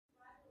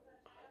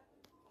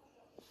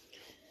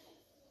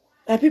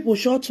People,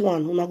 short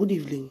one. Una good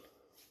evening.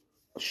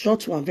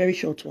 Short one, very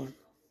short one.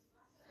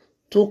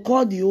 To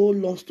cut the whole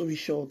long story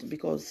short,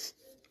 because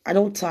I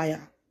don't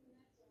tire.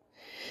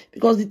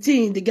 Because the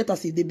thing, they get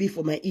us if they be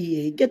for my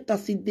ear. Get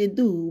us if they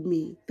do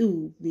me.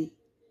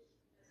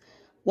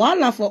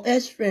 Wahala for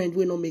ex-friend,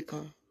 we no make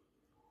her.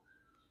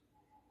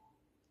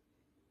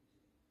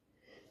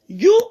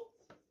 You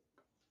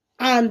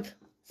and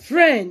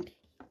friend,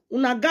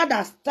 una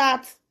gather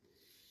start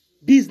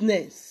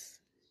business.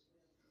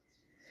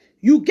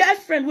 You get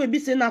friend will be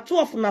saying that two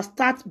of una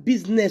start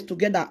business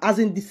together, as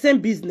in the same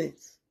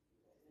business.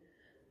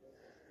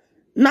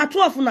 Now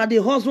two of una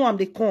the hustle and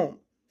they come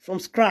from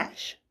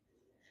scratch.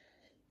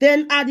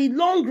 Then at the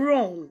long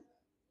run,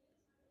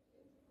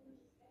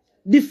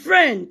 the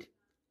friend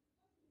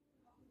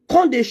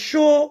come they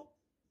show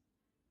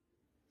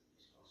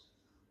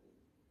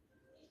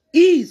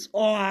his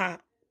or her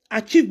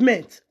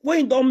achievement when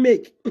you don't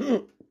make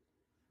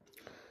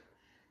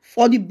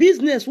for the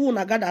business we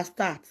una gather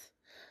start.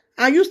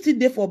 And you still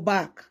there for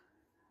back.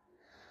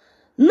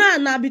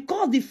 Now,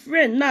 because the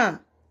friend now,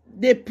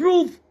 they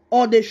prove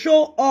or they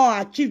show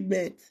all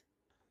achievement.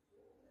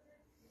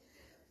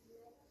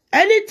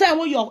 Anytime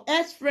when your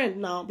ex-friend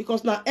now,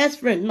 because now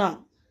ex-friend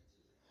now,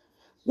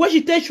 when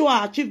she take show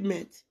her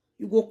achievement,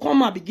 you go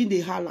come and begin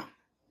the holler.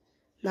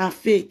 Now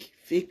fake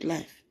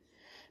life.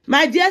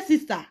 My dear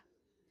sister,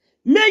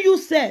 may you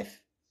self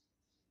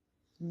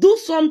do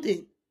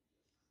something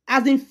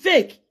as in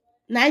fake,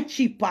 night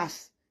cheap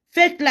pass.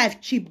 Fake life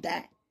cheap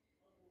die.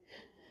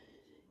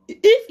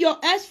 If your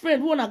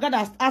ex-friend wanna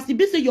gather, as it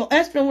be say your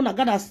ex-friend wanna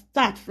gather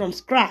start from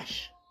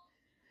scratch,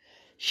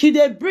 she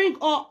they bring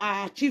all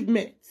her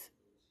achievements.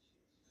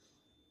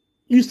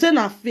 You say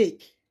na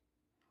fake.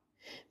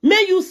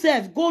 May you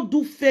self go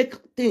do fake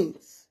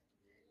things.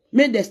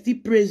 May they still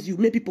praise you.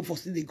 May people for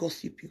still they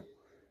gossip you.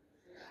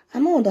 I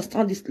don't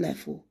understand this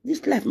life. Oh.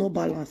 This life no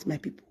balance, my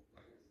people.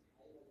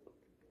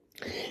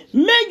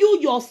 May you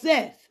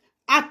yourself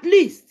at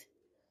least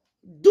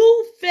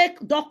do fake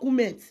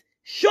documents.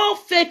 Show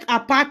fake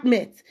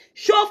apartment.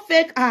 Show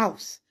fake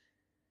house.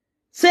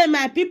 Say,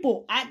 my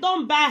people, I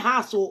don't buy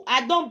house. Oh,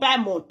 I don't buy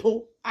motor.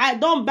 I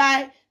don't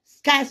buy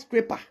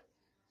skyscraper.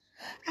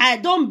 I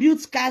don't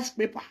build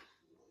skyscraper.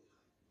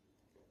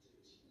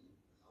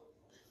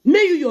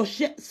 May you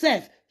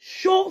yourself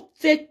show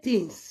fake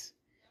things.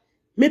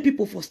 May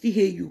people for still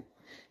hear you.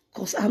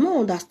 Because I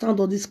don't understand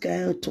all this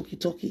kind of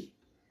talky.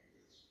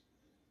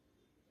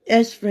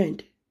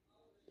 Ex-friend,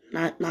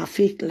 na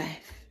fake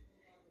life.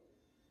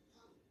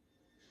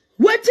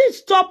 What did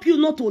stop you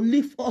not to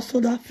live also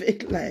that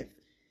fake life?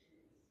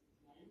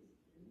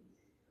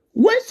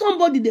 When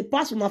somebody they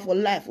pass una for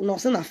life, una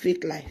say na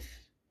fake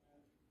life.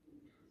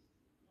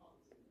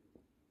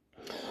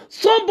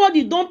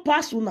 Somebody don't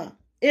pass una.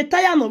 A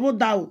tire no road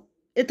down.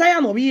 A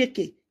tire no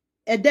yeke.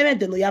 A deve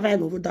de no yava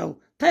no road down.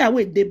 Tire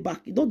way dey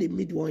back. You don't dey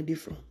mid one in the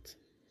front.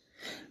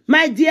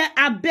 My dear,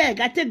 I beg.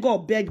 I take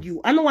God beg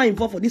you. I know I'm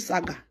involved for this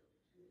saga.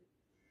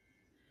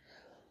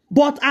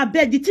 But I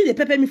beg, the thing they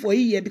pepper me for a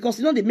year because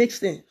you know they make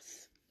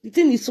sense. The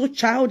thing is so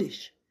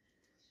childish.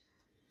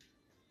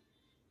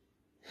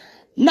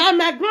 Now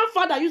my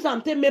grandfather used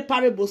to tell me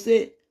parable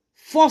say,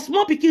 for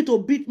small pikin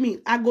to beat me,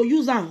 I go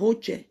use an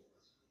hold chair.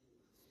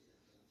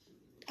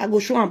 I go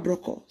show am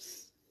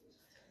brokers.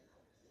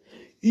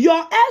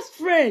 Your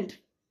ex-friend,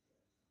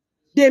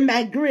 they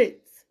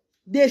migrate.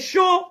 They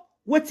show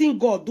what thing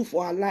God do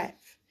for her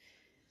life.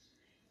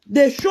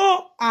 They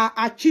show her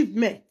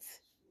achievement.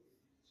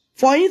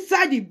 For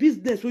inside the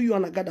business where you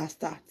wanna gather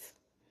start.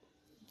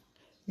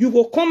 You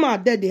go come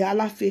out there, they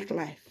allow fake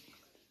life.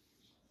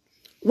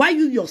 Why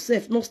you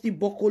yourself not still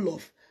buckle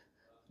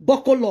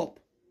up?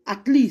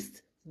 At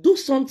least do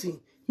something.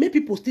 Make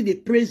people still they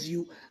praise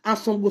you, and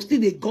some go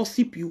still they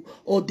gossip you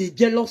or they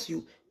jealous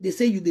you. They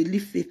say you they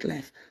live fake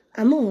life.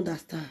 I don't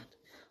understand.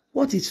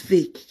 What is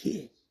fake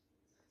here?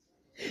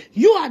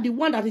 You are the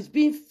one that is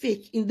being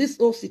fake in this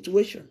whole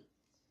situation.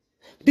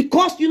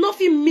 Because you not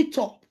feel meet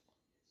up.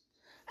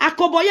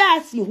 Akoboya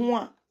asi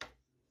huan.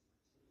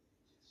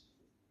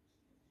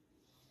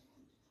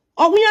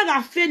 Or when you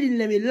are failing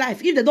in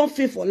life, if they don't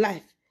fail for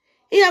life,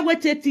 you are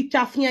going to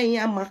teacher fian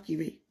in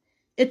makire.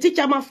 A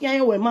teacher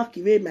mafian we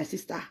makire, my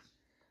sister.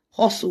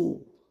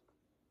 Hustle.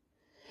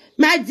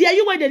 My dear,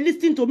 you were they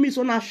listening to me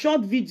so on a short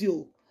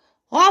video.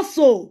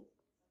 Hustle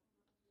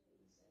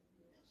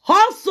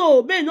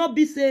may not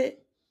be say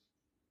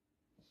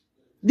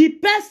the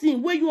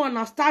person where you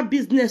wanna start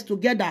business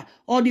together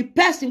or the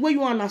person where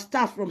you wanna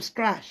start from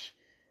scratch.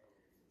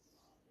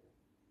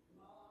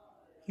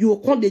 You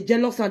will call the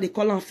jealous and they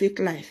call them fake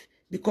life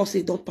because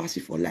they don't pass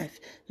it for life.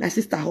 My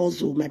sister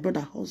hustle, my brother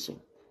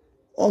hustle.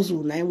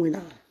 Hustle, nine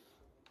winner.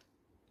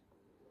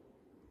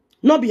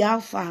 Not be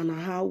how far and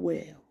how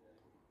well.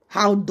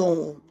 How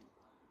done.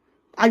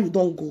 How you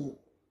don't go.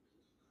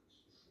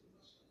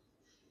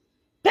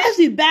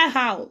 Person buy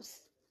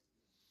house.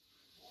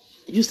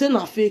 You say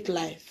na fake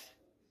life.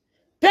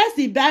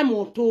 Person buy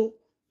motor.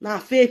 Na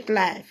fake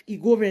life. You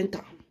go rent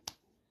am.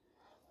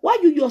 Why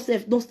you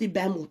yourself don't still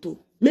buy motor?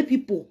 Make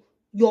people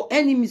your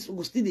enemies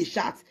will still dey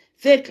shout.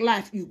 Fake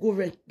life, you go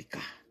rent the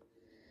car.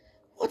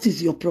 What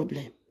is your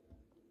problem?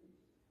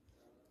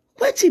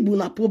 What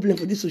is a problem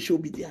for this social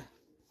media?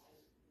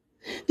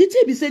 The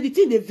thing be say the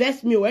thing they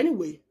vex me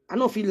anyway. I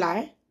don't feel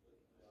lie.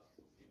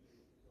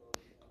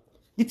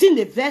 The thing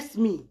they vex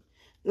me.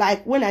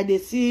 Like when I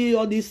see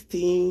all these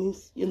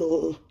things, you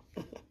know.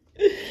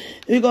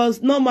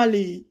 Because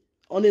normally,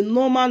 on a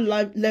normal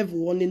life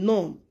level, on a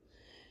norm,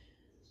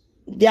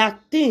 there are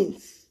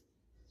things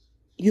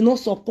you're not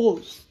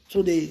supposed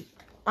to the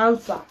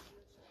answer.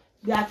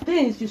 There are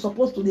things you're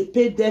supposed to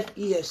pay deaf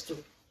ears to.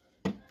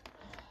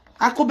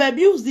 I could be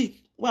music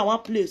where I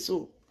want to play,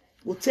 so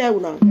we'll tell you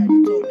now where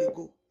the talk they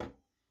go.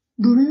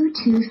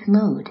 Bluetooth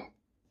mode.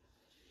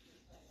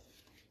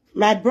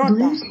 My brother,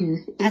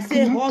 Bluetooth is I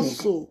say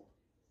connected.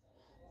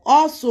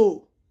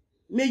 also,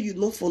 may you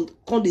know from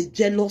call the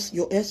jealous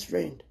your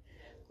ex-friend.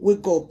 We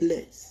God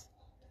bless.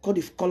 God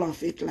if call on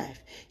fake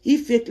life.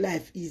 If fake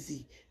life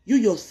easy, you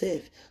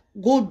yourself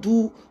go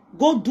do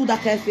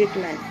that kind of fake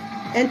life.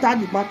 Enter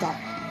the matter.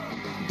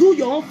 Do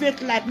your own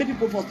fake life. Make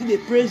people for still they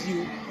praise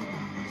you.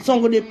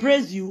 Some go they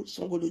praise you,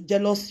 some go they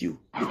jealous you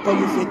because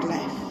you fake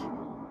life.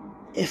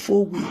 A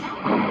full way.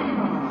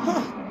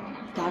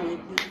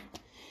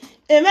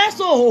 Amen.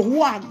 So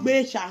who are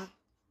besha?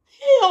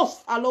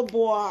 Yes, hello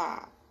boy.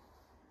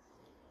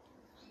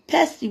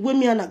 Bestie, when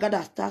me and I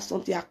gotta start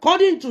something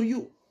according to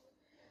you.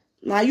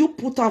 Now you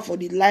put on for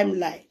the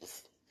limelight.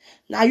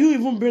 Now you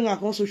even bring her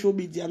on social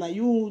media. Now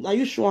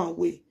you show her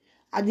way.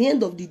 At the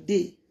end of the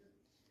day,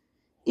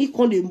 he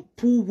can't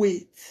pull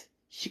weight.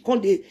 She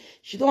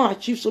don't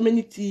achieve so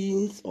many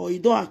things, or he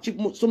don't achieve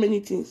so many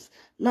things.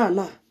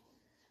 Nah.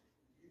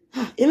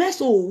 Amen.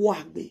 So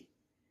what be?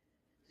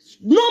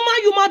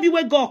 Normal human be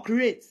where God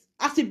creates.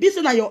 As a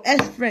business and your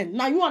ex-friend.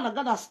 Now you and I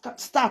gotta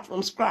start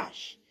from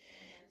scratch.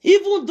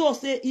 Even though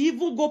say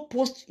even go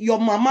post your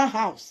mama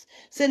house,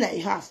 say that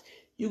it has,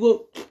 you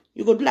go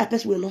do like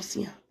person will not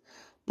see her.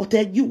 But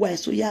you were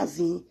so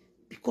yazing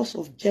because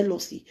of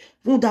jealousy.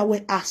 Even that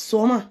way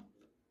asoma.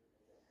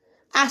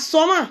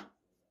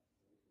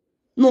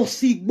 No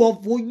see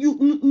bovo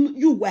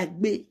you were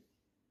be.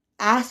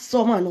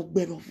 Asoma no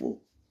berovo.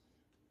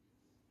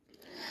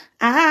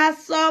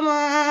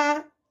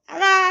 Asoma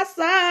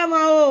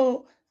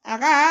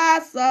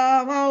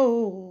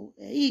oh.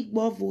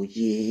 Igbovo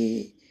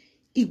ye.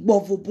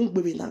 Igbovo bung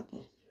baby na.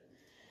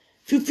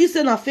 If you feel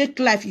say na fake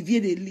life, if you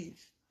they live.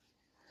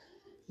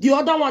 The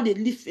other one they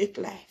live fake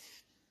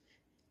life.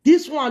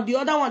 This one, the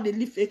other one they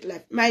live fake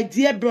life. My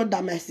dear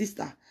brother, my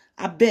sister,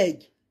 I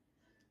beg.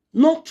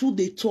 Not to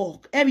they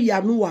talk. Every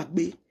year no work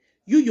be.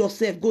 You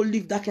yourself go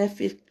live that kind of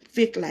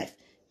fake life.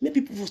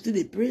 Maybe people will still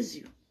they praise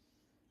you.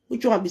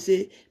 Which one be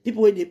say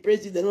people when they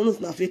praise you, they don't know it's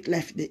not fake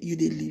life that you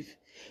they live.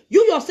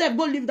 You yourself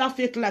go live that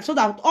fake life so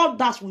that all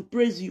that will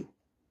praise you.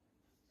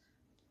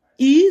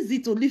 Easy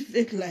to live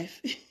fake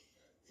life.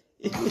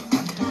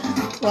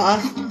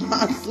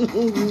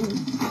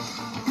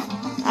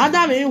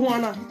 Adam ain't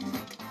wanna.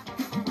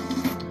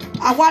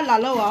 I want la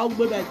law. I'll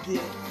go back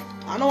there.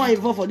 I don't want to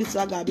involve for this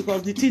saga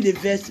because the thing they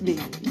vex me.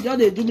 Just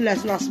they do me like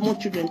small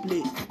children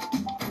play.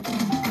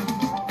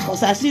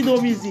 Because I see no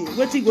reason.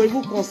 Waiting go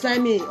even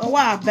concern me. Oh,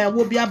 what I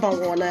will be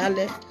about one.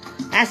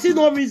 I see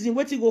no reason.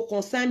 Waiting go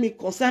concern me.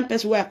 Concern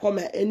person where I call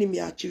my enemy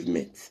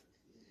achievement.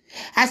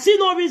 I see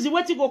no reason.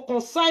 Waiting go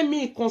concern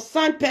me.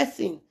 Concern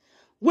person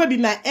where be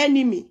my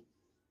enemy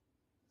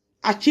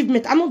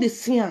achievement. I know the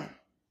sin.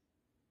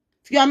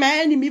 If you are my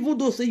enemy, even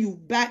though say you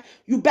buy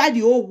the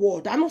whole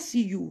world, I don't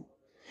see you.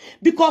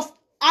 Because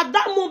at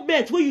that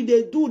moment when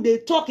they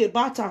talk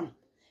about them,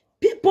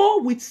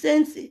 people with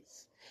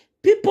senses,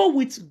 people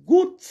with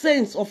good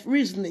sense of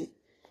reasoning,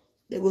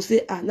 they will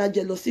say, not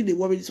jealousy, they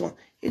worry this one.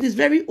 It is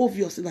very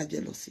obvious in that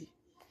jealousy.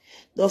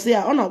 They'll say,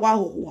 I'm a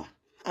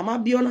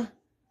biona.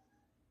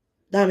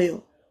 Damn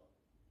you.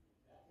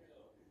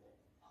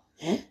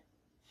 Eh?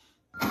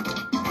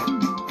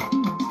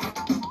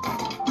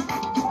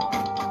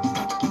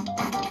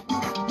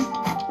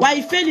 Why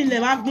you failing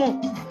them have more?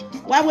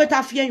 Why wait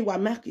a fear you are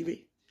marking?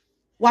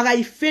 Why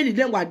you failing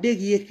them what they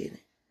get?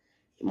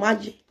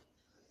 Imagine.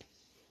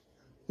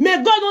 May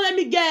God don't let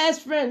me get ex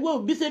friend.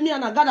 Well, be say me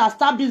and I gotta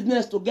start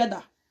business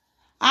together.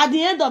 At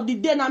the end of the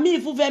day, now me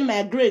if we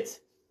migrate.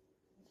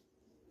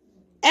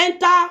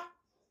 Enter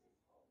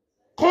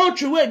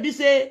country where be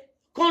say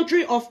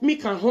country of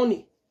milk and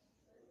honey.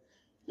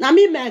 Now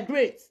me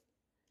migrate.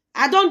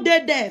 I don't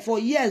date there for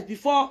years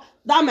before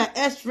that my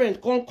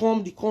ex-friend can't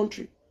come the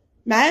country.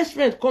 My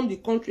ex-friend come the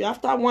country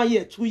after 1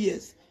 year, 2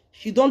 years.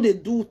 She don't they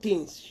do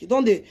things. She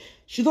don't they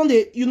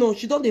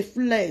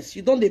flex.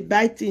 She don't they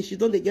buy things. She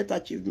don't they get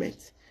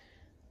achievements.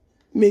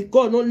 May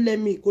God not let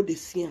me go to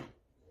see him.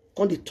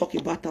 Come they talk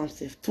about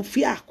himself. To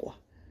fear quoi.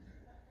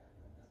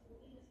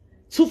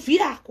 To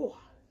fear quoi.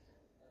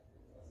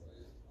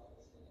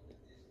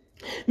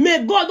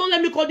 May God don't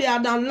let me go there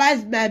and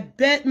analyze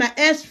my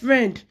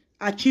ex-friend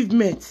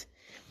achievements.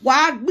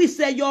 Why we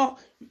say yo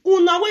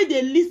una way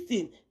they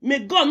listen. May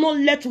God not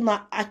let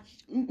una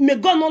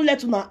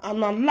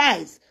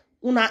analyze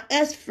una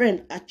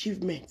ex-friend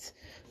achievements.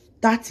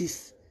 That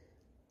is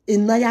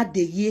Inaya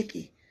de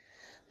yeke.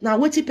 Now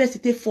what you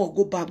person take for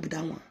go back with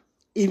that one?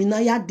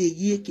 Inaya de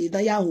yeke,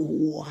 Inaya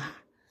uhoa.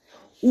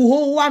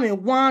 Uhoa me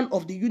one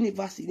of the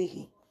universe in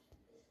here.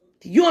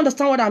 Do you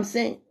understand what I'm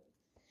saying?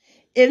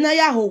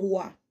 Inaya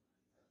uhoa.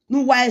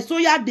 No why so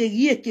ya de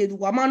yeke do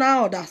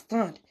wamana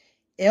understand.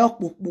 I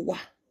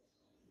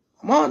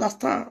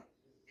understand.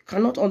 You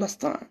cannot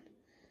understand.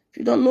 If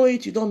you don't know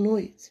it, you don't know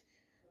it.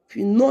 If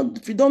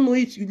you don't know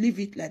it, you leave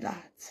it like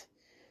that.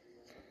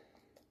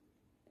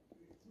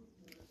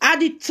 At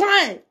the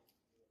time,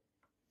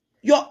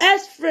 your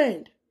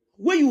ex-friend,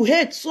 where you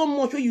hate so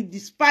much, where you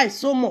despise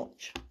so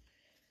much,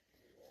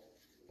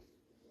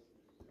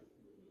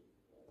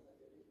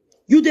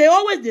 they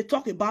always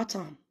talk about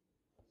him.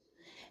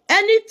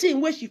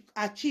 Anything where she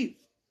achieve,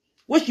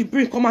 where she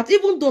bring come out,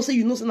 even though say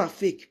you know it's not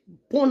fake,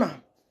 born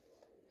am.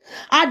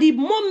 At the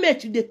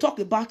moment they talk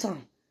about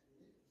him,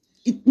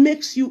 it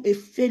makes you a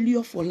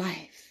failure for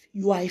life.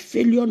 You are a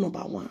failure number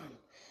one.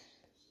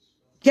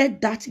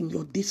 Get that in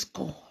your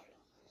discord.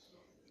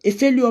 A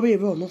failure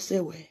will not say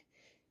where.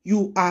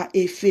 You are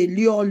a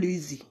failure,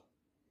 lazy.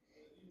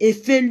 A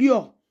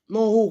failure,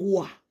 no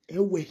who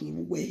away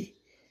him way.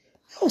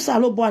 Oh,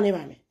 salo boane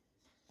mame.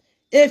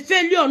 A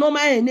failure no ma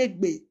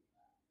enegbe.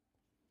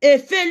 A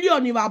failure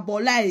ni wa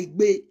bola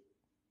egbe.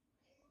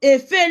 A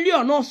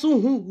failure no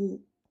sun hungu.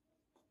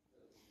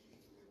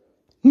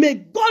 May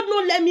God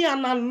not let me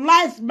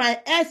analyze my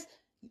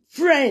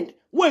ex-friend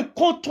when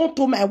come turn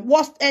to my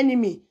worst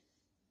enemy.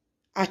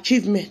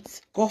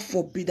 Achievements. God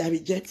forbid I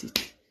reject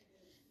it.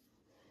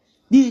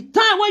 The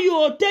time when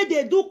you take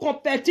they do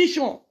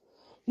competition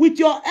with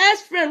your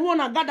ex-friend, one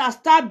and gather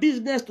start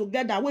business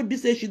together. When be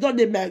say she don't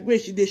they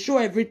migrate, she they show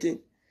everything.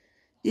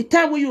 The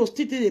time when you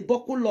still take the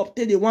buckle up,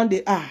 take the one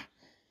they are.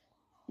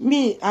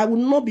 Me, I will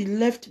not be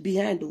left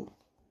behind though.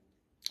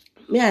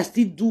 May I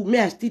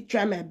still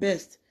try my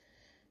best.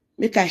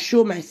 Make I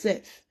show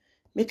myself.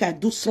 Make I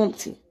do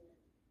something.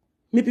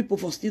 Make people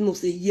for still know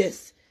say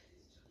yes.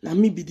 Now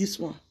me be this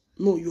one.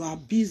 No, you are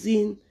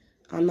busy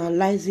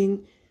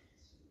analyzing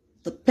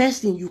the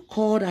person you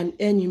called an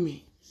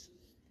enemy.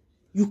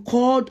 You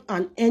called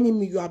an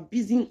enemy. You are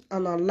busy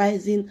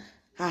analyzing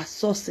her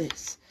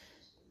sources.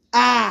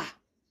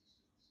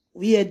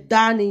 We are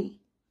Danny.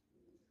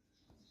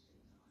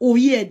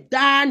 We are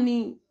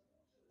Danny.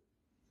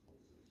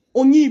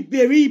 Onyi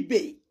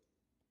beribe.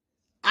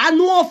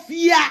 Anu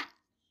fear.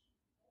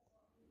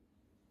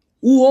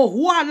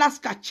 Who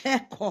Alaska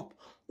check up.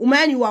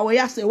 Umani wa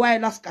waya say why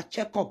Alaska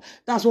check up.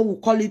 That's what we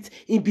call it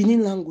in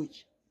Benin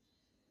language.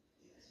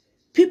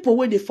 People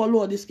where they follow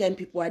all these kind of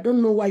people, I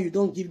don't know why you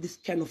don't give this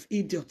kind of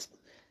idiot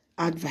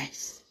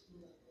advice.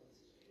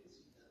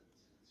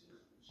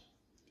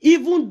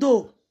 Even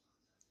though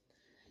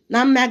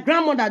now my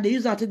grandmother they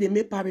use until they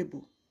make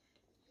parable.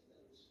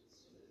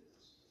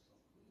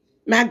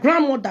 My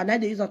grandmother now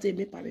they use until they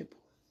make parable.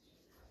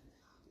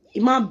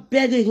 Ima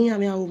beg him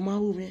me o ma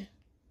wo me.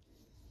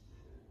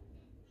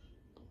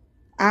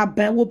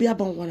 Aba wo bi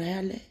abon wona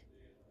yale.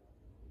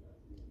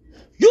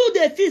 You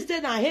dey feel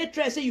say na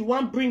hatred say you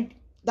want bring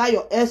that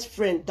your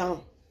ex-friend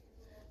down.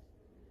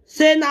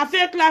 Say na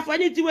fake life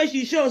anything where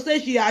she show say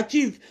she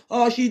achieve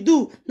or she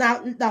do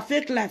na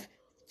fake life.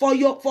 For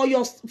your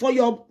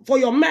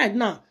mind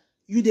now,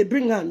 you dey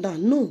bring her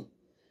down. No.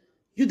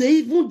 You dey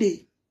even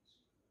dey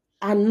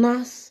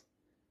announce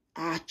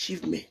her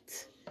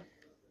achievement.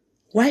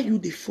 Why you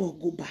dey fall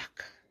go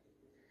back?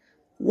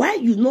 Why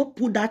you not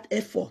put that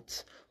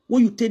effort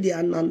when you take the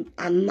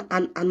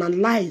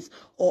analyze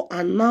or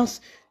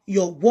announce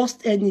your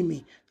worst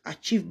enemy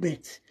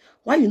achievement?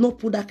 Why you not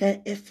put that kind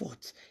of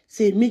effort?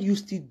 Say, may you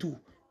still do,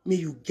 may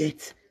you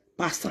get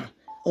person,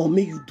 or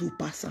may you do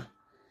person.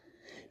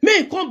 May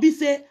you come be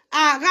say,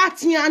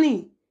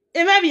 ratiani,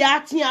 and maybe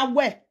ratian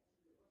where.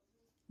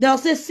 They'll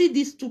say, see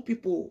these two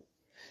people.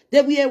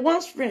 They were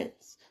once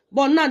friends,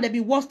 but now they be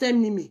worst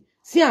enemy.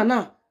 See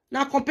now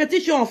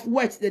competition of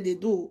words that they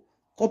do.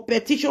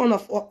 Competition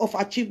of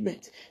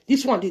achievement.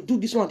 This one they do,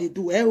 this one they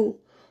do.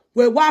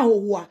 We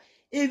wa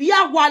if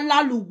ya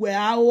wala lu we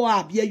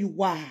abie you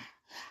wa.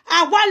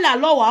 Awala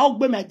lo wa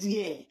ogbe my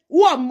dear.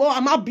 What more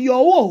am I be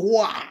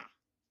wa?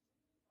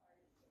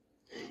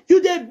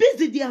 You they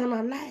busy they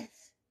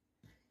analyze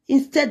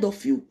instead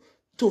of you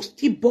to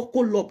still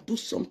buckle up, do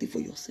something for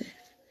yourself.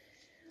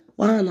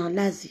 Wa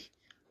analyze,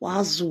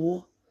 wa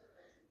zo.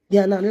 They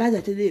analyze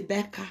until they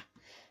buy car.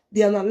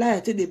 They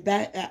analyze until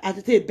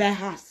they buy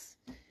house.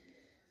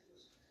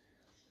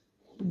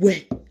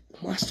 Where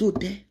so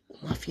there,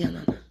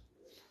 mafianana.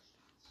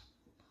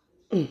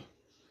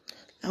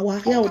 Our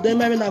here would them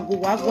na go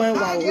wa going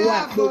wa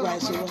go wa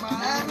so.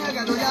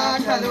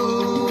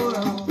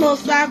 No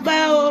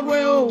sagba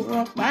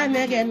o pa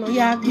mege no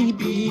ya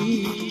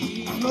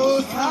bibi.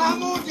 No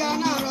samu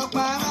jana ro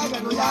pa mege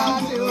no ya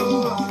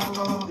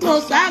o.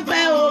 No sagba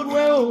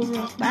o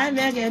pa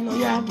mege no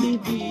ya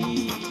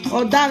bibi.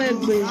 O dare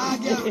gbe.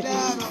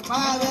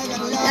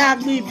 Ya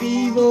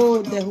bibi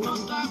o de ho.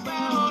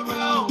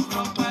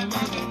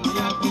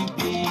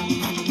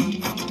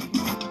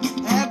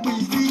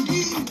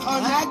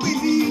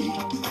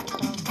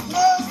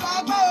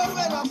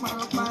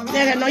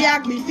 There no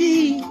yak me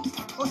be.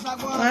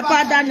 My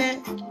father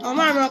ne. O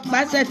man rock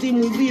by setting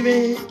mu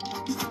bibe.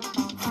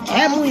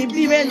 Emu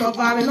ibibe no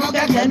fami no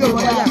keke no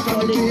boya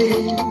tolegbe.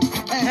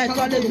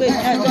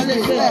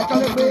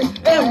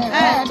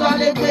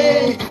 Tolegbe.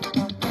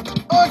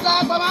 O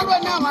sa gba ma lo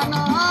na wa na.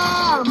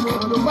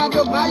 Mo gba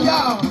do gba yo.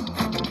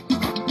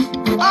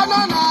 Ana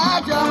na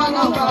ajo ma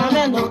no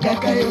fami no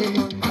keke.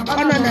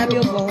 Ana na mi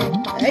obo.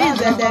 Is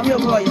that mi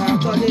obo ya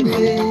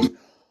tolegbe.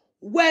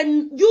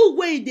 When you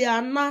wait they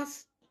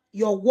announce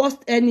your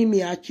worst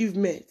enemy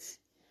achievements,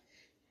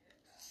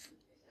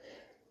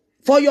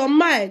 for your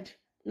mind,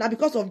 now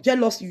because of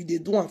jealousy you they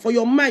do one. For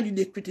your mind, you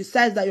they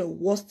criticize that your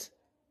worst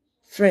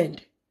friend,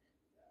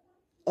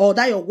 or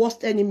that your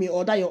worst enemy,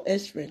 or that your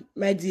ex friend,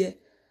 my dear.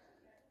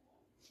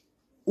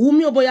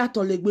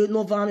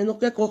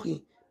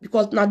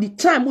 Because now the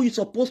time when you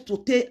supposed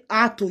to take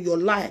out to your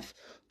life,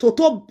 to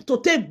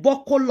take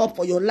buckle up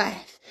for your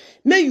life,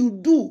 may you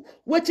do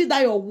what is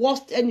that your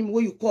worst enemy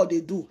what you call they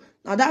do.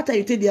 Now that time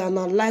you take they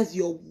analyze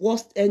your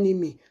worst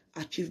enemy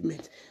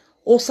achievement.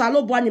 O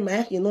salo boani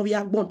maeki no bi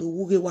agbon do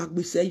wuge wa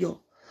gbese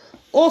yo.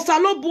 O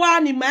salo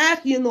boani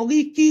maeki no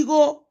ri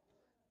kiro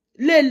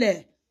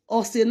lele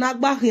o se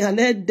nagba yan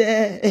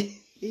de.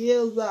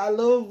 Yo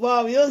salo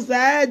bo yo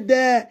sa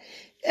de.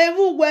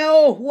 Ewu we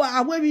o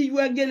wa we bi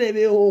we gele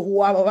be o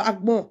wa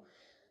agbon.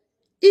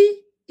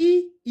 I.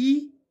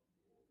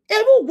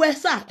 Ewu we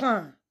sa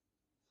kan.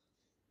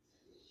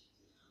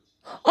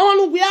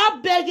 On we are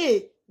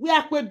begging. We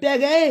are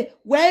begging.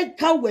 We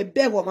can we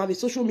beg on my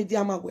social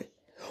media ma we.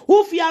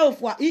 Who fear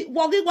of what?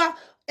 What we want?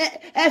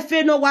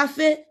 Efe no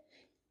wafe.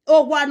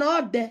 O wa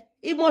no de.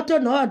 Imoto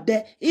no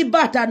de.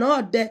 Ibata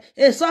no de.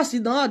 Esosi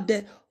no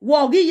de.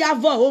 Wogi ya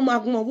vo o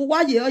magun.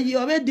 Wa ye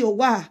already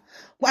wa.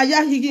 Wa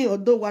ya higi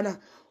odo wana.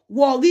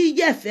 Wogi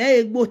ye fe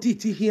egbo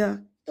titi here.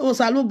 O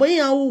salubo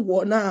yan o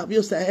wo na bi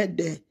o se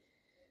de.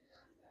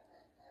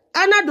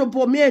 Anado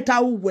po mi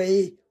eta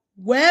we.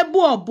 We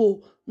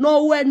bo.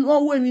 No we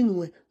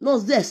minwe. No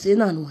zese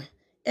na no.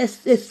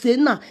 Ese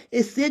na.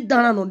 Ese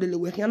dana no dele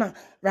we kiana.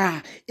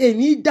 Ra.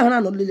 Eni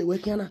dana no dele we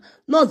kiana.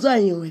 No zo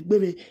yin we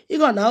gbere.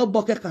 Igo na o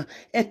boke kan.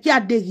 Eki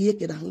adegi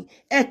eke da hin.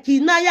 Eki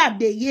na ya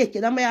adegi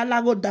eke da me ya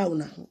lago down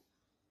na hin.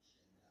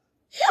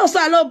 O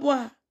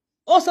salobwa.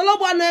 O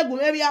salobwa na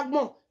egun ebi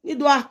agbon. Ni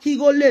do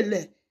akigo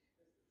lele.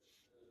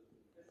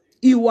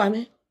 Iwa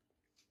me.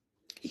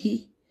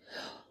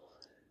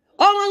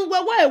 Oh,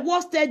 why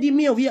was steady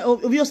me of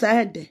your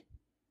side?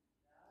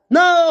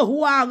 No,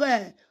 who are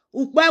there?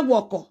 Ukwe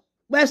woko.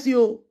 Where's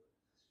you?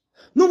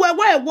 No,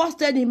 why was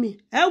steady me?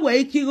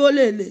 Ewe kigo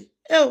lele.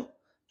 Ew.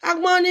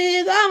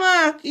 Agmoni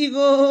gama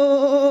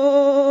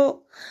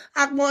kigo.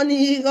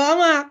 Agmoni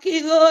gama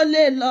kigo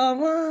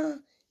lele.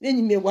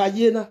 Then me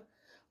wajena.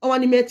 O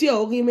ni meti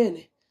ogi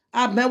mene.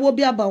 Abme wo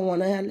bi aba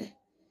wona yale.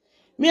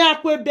 Me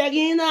akwe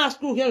begging na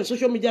school here on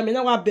social media me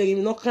na wa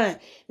begging no kan.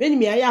 When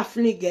me aya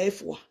fling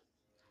efwa.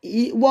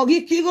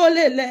 Wogi kigo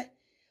lele.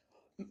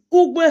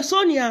 Ugwe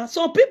Sonia,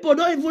 some people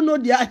don't even know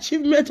the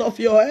achievement of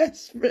your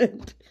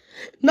ex-friend.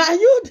 Now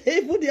you they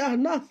even they are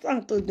not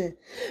stand to them.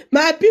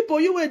 My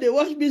people, you when they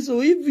watch me, so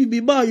if you be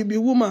man, you be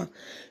woman.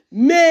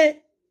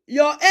 May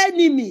your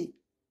enemy,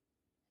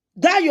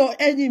 that your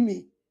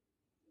enemy,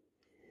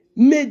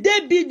 may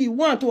they be the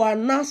one to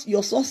announce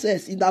your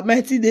success in the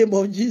mighty name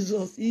of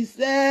Jesus. He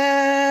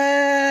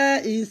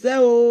said,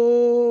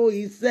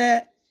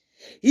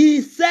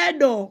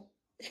 no.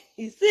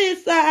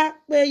 Isisa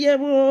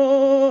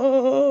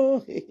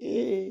gbeyemo.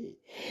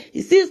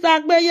 Isisa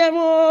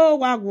gbeyemo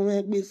wagun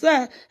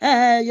egbese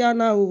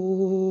yana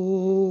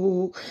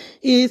o.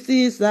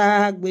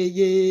 Isisa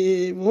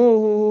gbeyemo.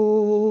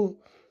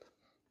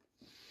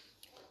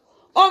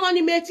 Omo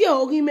ni meti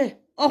ori me.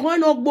 Omo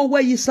no gbowo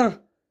yisan.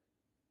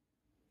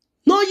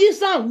 No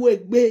yisan wo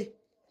egbe.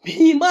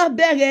 Mi ma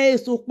bere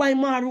so pan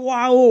ma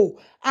ruwa o.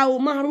 A o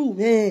ma ru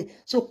me.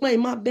 So pan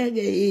ma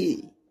bere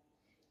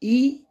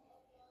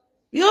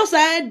You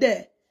said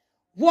that.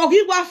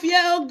 Wogi wa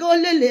fie go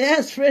lele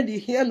ex friend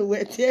here no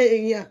we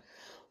te yan.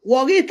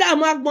 Wogi ta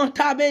magbon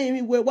ta be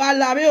mi we wa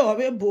la be o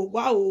be bo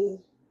wa o.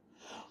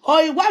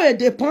 O iwa we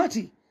de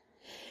party.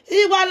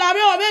 Iwa la be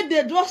o be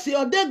de drossy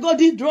o de go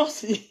di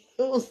drossy.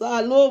 O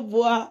sa lo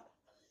boa.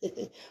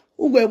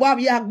 Ugwe wa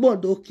bi agbon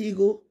do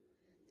kigo.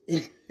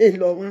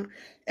 Lo wa.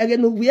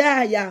 Egenu wi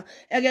aya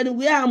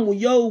mu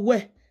yo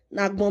we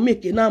na gbon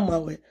meke na ma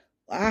we.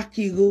 A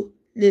kigo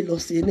le lo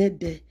se ne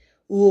de.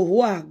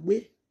 O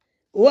agbe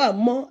o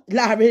amo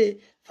lare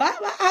fa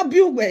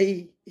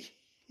abiugbe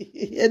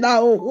e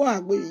na o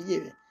agbe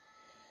ye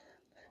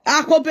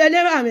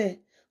akopele ba me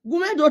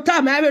gume do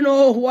ta me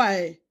no ho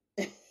ai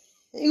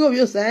igo bi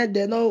o sa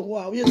de no ho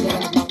a bi o sa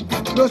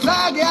do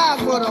sa ge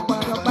agboro pa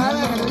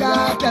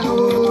ga te no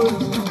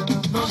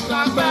do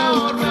sa gba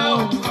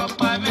oro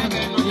pa me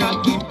no ya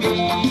kipe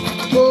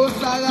o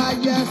sa ga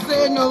je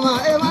se no ma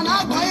e ma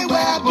na gba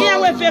iwe bo ye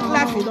we fake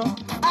laugh no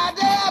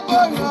ade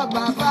abono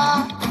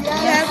baba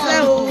yes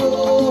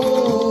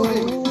oh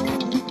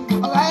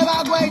alright ba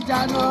gwe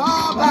jano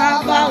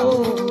baba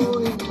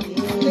oh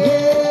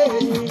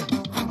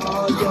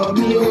ojo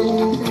mi o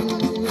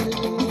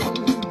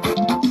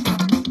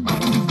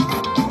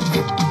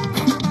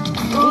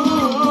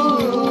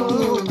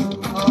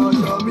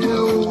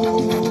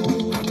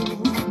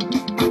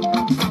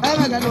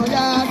Ex-friend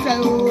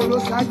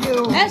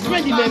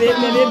me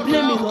blame me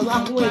no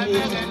na ku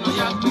eni.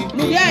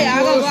 Nu dia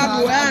ya ga go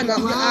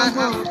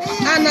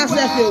ana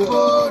se fe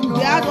wo.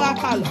 Dia do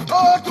akalo.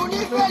 O tu ni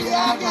fe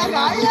ya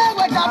ga ye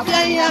we ta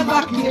fe ya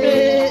ba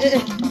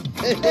kire.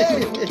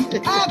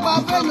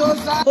 Agba fe no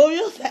sa. O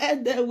yo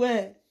said the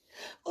way.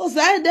 O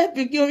said the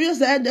pikin o yo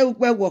said the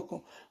upe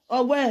woko.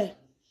 O we.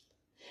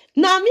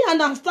 Now me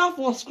and I start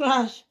from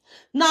scratch.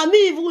 Now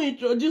me even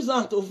introduce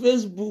her to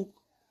Facebook.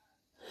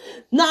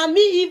 Now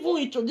me even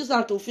introduce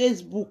her to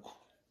Facebook.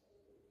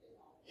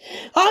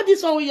 All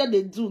this one we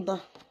they do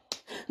now.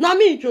 Now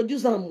me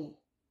introduce her more.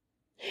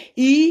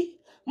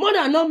 More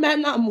than no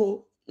man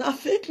more. Now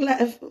fake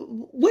life.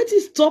 What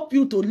is stop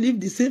you to live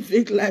the same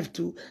fake life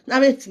too?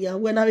 Now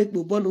when I make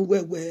born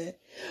where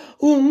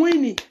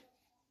winning.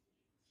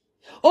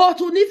 Oh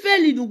to ni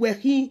feli du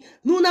working.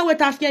 No na we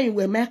tasking you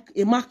we make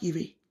a mark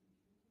Ivie.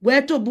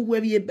 Where to book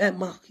where you be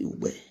mark you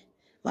we.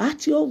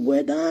 What your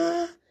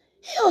weather?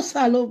 Yo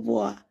salo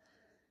boy.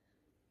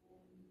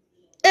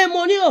 E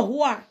money o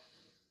what?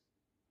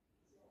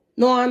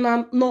 No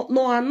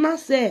ana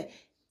se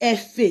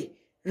efe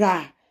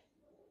ra.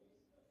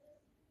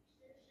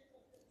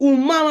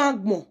 Umama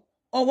gmo.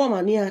 Owo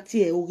mani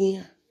ati e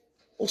ogin.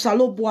 O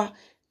salo boy.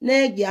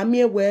 Negi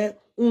ami we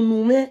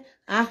unume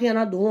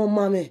ahiana do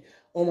mame.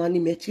 O mani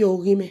meti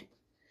ogin me.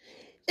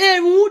 E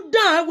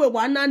muda we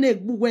wana ne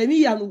gbuwe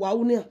mi yanu wa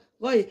uni.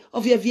 Boy,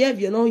 of your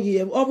view no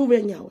ye obu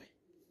we nyawe.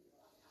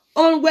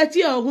 On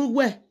weti ogun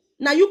we.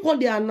 Now you come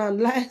there and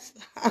analyze.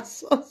 I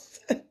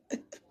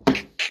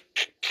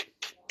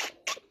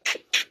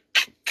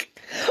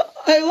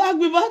walk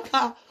with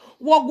butter.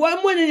 Walk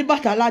one money in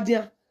butter,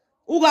 ladia.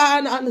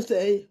 Uga and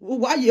say,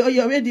 why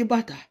you already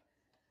butter?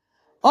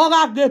 Or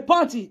the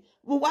party.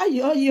 Why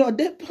you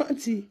the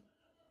party?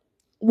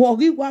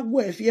 Walk it walk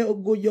where if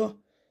you go yo.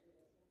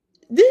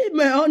 Di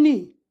me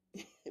honey.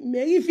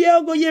 Me if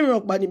you go ye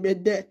rock body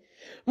bed there.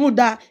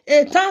 Muda,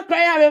 a tank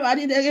cry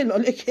everybody there no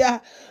like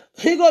here.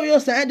 He go your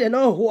side and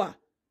no who.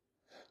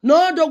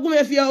 No dog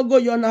if you go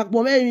your knock,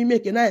 but maybe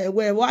making a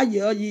way. Why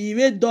you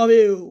will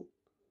do.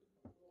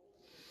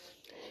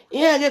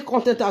 Yeah, get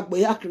content at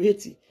boy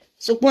creative.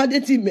 So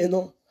quantity me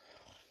no.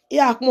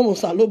 Yeah, come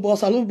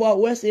salobo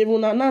west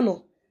even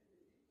nano.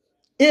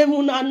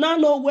 Even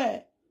nano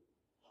where.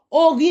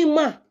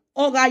 Ogima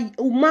oga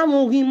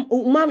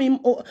umami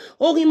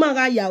ogima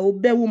ga ya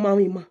obe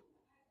umami ma.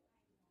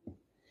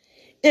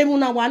 Even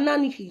na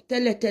wanani ki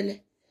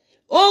tele.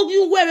 Ogi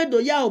were do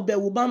ya obe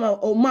umama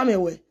o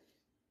mamewe.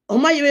 O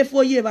ma yewe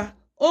fo yeba.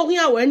 Ogi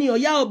awe ni o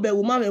ya obe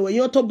umamewe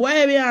yo to boy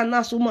ebe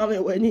anasu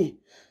mamewe ni.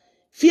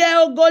 Fie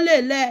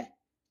ogole le.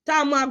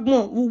 Ta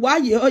magbon wuwa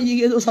ye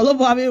oyi do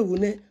salobo abe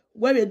wune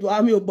we do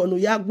ami obonu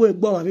ya gbo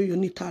egbon abe yo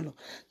ni talo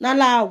na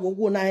la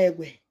wowo na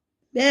egbe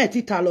be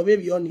ti talo be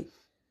bi oni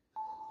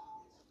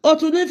o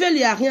tu ni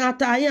feli ahin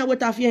ata yin we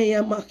ta fi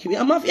yin ma ki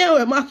ama fi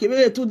we ma ki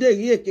be tu de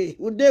ri eke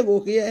o de go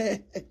ki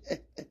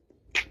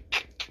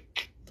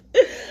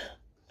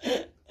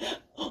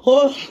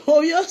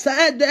o yo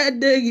sa de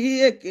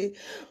ri eke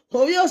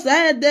o yo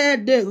sa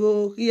de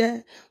go ki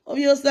o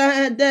yo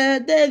sa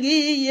de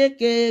ri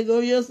eke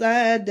o yo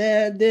sa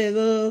de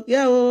go ki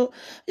o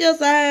yo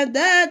sa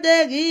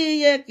de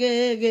ri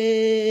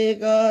eke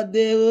go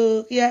de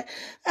go ki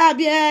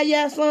abi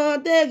ye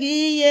son de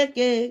ri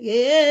eke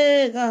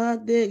go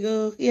de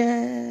go ki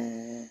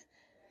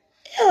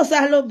yo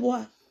sa lo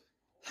bois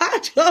ha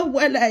cho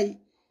welai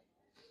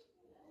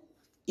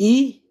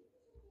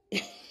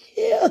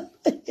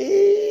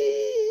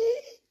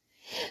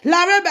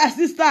la rebe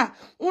sister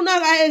una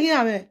ga erin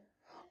ame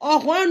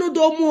okun enu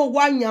do mu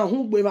wa yan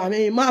hu gbe ba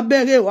me ma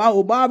bere wa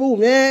o ba bu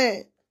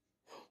me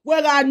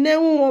we ga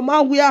nehun o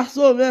ma wi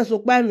aso me so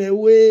pa me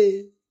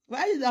we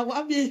why is that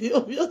wa bi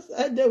o yo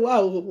said de wa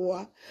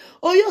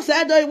o yo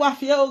said do wa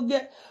fi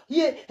oge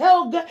ye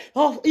oge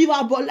of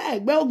iwa bola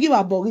egbe ogi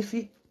wa bori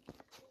fi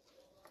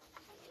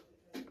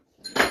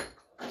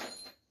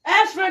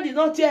ex-friend is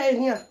not here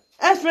here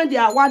ex-friend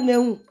are one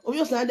nehun o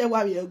yo said de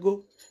wa we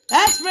go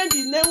ex-friend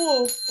is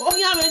nehun o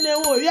yan me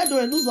nehun o ye do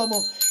enu so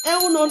mo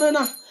ehun no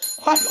na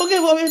wa to ge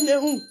bo me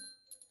nehun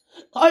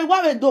o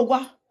iwa me do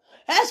wa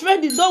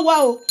ex-friend is do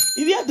wa o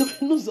if you do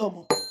enu so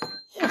mo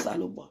yes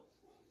alobo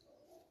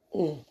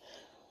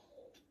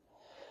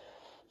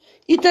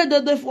ite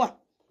de deux fois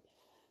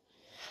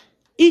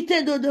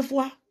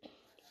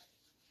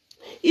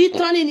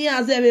itani ni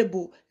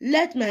azerebo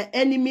let my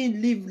enemy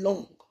live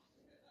long.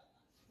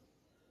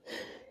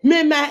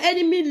 May my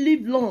enemy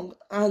live long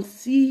and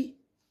see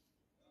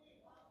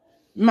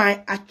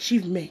my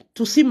achievement,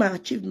 to see my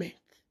achievement.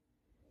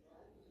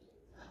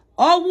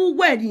 All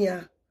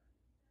wedding.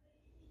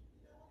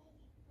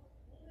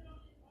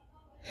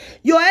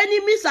 Your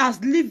enemies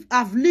have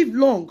lived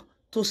long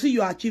to see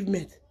your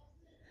achievement.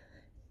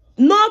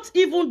 Not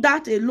even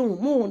that alone,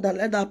 more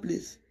than other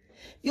place.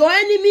 Your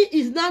enemy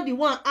is not the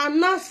one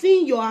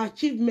announcing your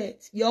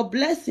achievement, your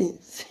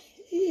blessings.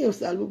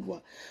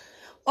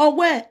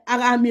 Owe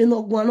agami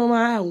no gwanu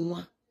ma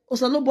anwa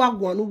osalobo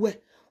agwanu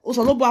we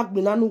osalobo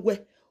agbina nu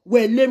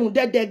we lemu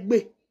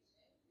dedegbe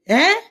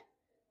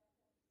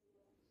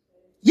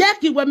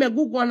Yeki we me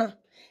gugwana.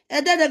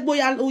 And then they go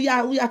ya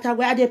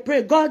they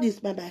pray. God is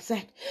by my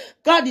side.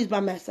 God is by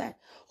my side.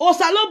 O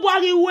salo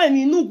boari we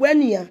ni nu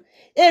gwenia.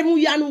 Emu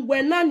ya nu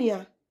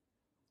gwenania.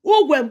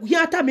 Ugwe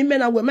hiata mi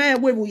mena we ma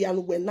we ya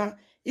nu gwena.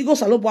 Igo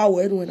salo boa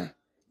we nwena.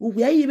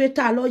 Ugwe yi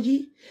beta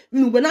loji.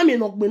 Nu gwena mi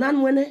no gwena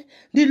nwene.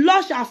 The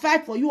Lord shall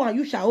fight for you and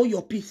you shall hold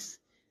your peace.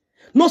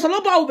 No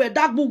salo boa we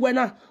dag bu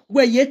gwena.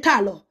 We ye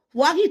talo.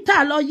 Wagi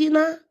talo yi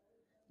na.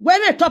 We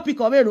me topic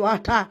of ero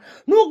ata.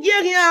 Nu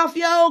gieri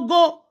afia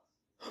ogo.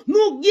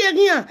 No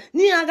geria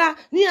ni aga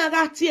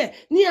tie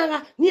ni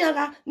aga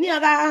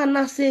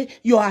anase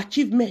your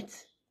achievement.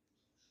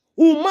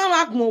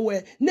 Umama gmo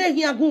we ne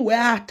hia gun we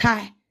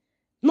atai.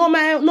 No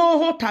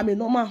ho tame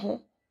no ma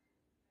ho.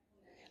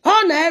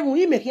 Ho na everun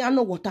yi make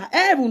no water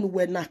everun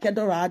we na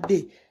kedora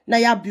ade na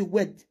ya bi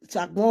we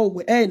sagbon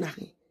we na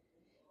hi.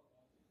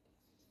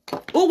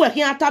 O we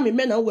hia tame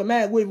me na we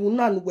ma we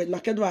na we na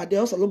kedora ade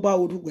o so lo ba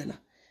odu we na.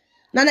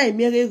 Na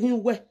emere hu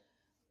we.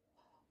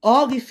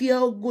 Ogi fie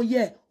go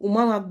ye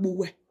umama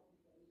gbuwe.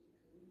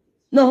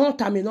 No ho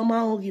tame no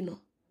ma ogi no.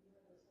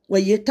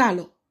 We ye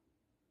talo.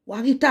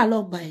 Wagi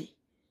talo bai.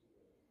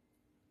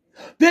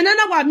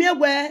 Benana wa me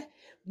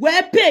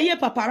we pay ye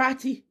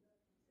paparazzi.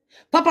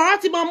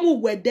 Paparazzi ma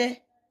mu we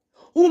de.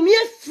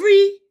 Umie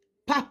free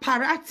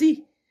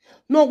paparazzi.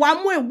 No wa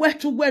mu we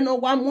to we no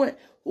wa mu.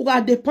 U ga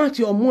depend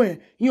your mu.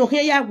 Yo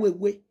he ya we.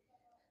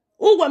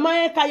 U we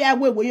ma ka ya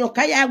we yo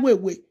ka ya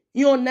we.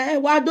 Yo na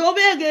wa do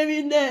be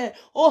ge ne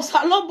o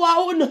salo bo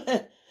a un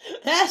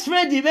es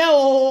ready me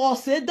o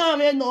se dan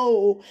me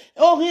no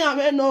o rin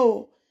me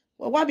no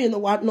wa bi no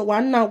wa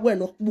na we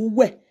no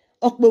we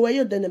okpe we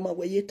yo de ma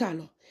we ye ta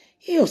lo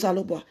e o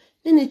salo bo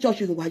ni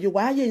church no wa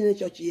ye ni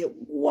church ye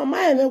wa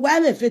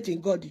me faith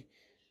in God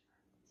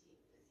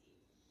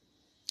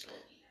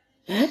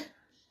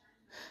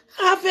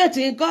have faith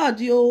in God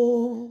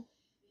yo.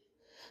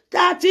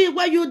 That is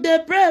what you they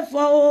pray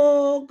for.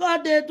 Oh.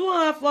 God they do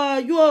it for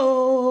you.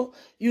 Oh.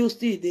 You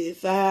still they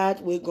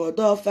fight. We God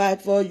don't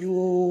fight for you.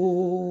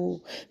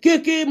 Oh.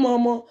 Kiki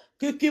mama.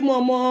 Kiki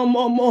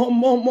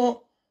mama.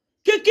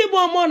 Kiki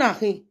mama na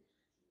hi.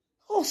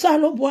 Oh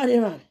salo boy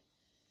man.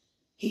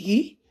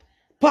 Higi.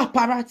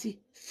 Paparazzi.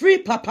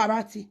 Free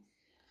paparazzi.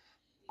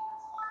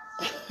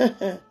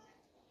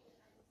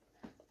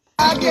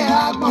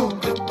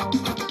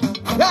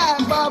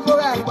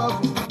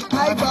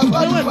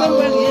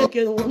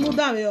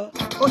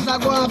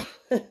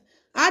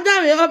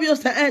 Adame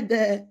obvious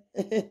ede.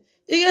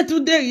 Ige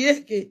today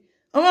yeke.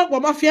 Omo po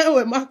ma fie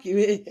we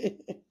makire.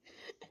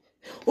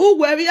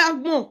 Ugwe bi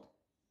agbon.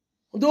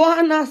 Do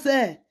hana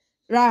se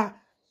ra.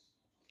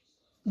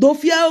 Do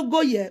fie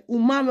ogoye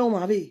umame o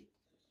mabe.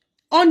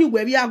 Oni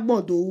we bi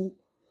agbon do.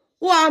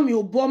 O ami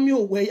obo mi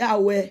owe ya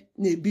we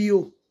nebi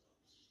o.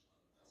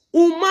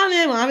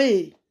 Umame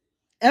mabe.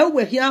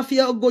 Ewe hia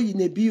fie ogoyi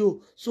nebi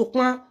o. So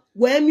kwa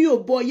we mi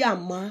obo ya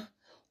ma.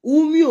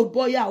 Umi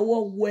obo ya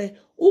wo we.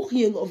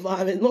 Ukie no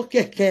vare no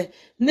keke.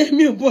 Ne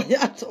mi obo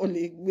ya to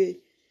le gbe.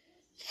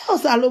 Yo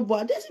salo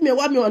bo. Desi me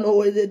wa mi ono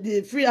we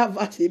the free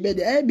advert be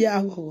de e bia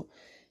ho.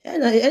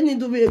 Eni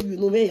do be you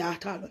no me ya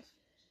ta lo.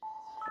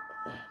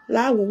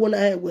 La wo na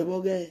e we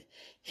bo ge.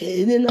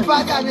 He ni na.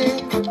 Father ni.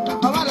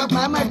 Oba lo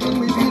pa ma tin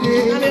mi bi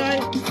de.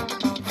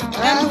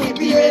 Ami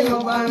bi e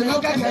no ba no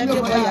keke mi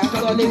obo ya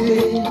to le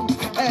gbe.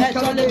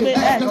 To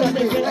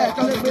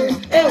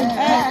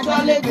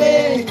le gbe.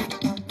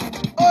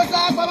 Osa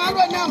kwa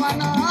maro na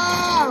wana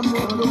mo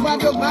gba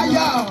do gba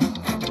yo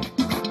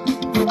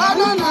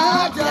ana na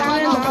ja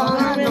na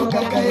no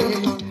keke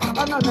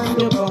ana na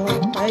mi bo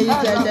Ai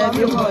je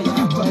mi bo ya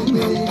to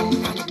le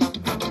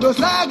do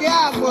sa ge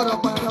agboro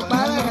pa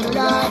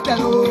ya te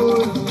o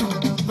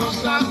do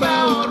sa gba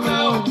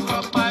oro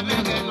pa me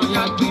ge no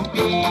ya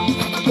kipi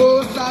do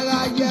sa ga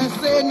ye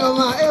se no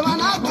ma e ma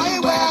na gbo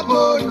iwe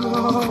bono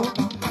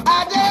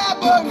ade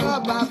bono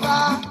baba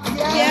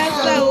yes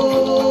o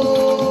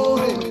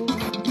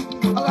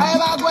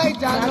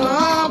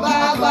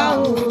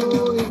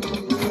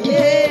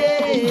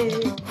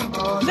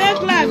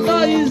Fake life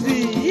not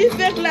easy. If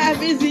fake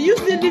life easy, you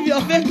still live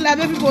your fake life,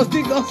 and people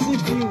still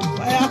gossip you.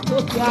 I have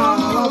to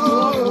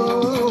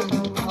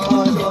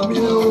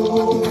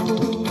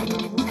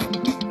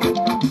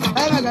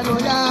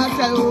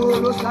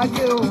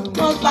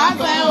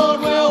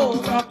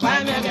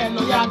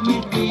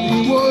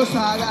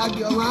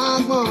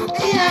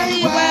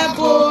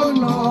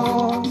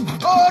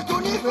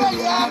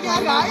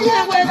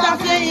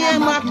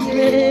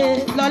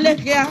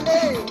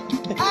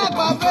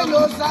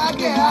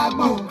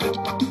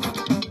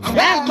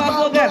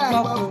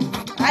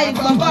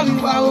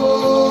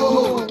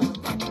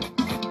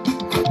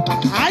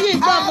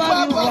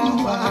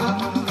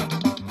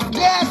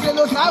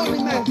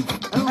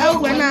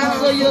when I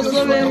saw you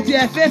so empty,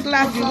 a fake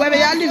life, whether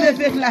you live a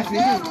fake life,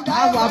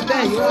 I will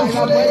pay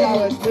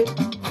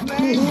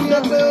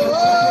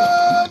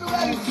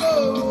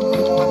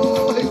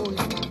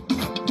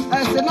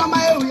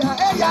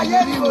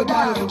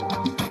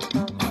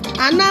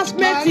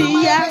announcement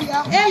ya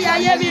eya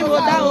ye bi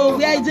boda o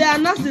we is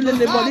announcement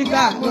le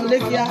bodika le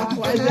kia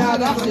we is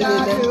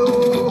announcement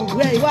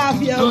we wa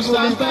fi o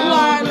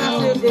wa na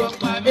se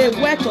e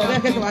we to be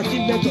ke wa chi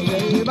be to be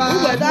we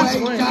that's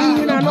one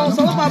you na no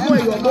so ba bo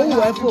yo bo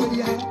we fo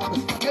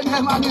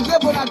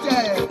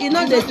e no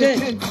dey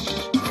change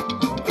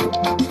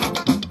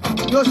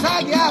yo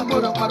sage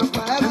agboro paro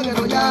pa e me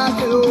no ya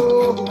ke o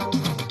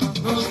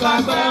no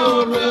sagbe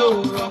o re o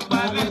ro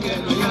pa me ke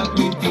no ya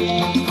pipi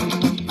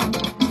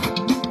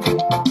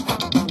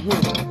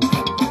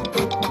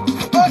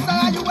o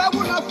sara ju we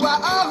bu no fua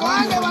o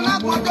ane wana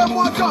ko de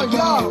moto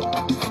yo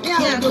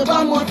ya to ba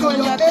moto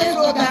yo te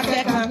so da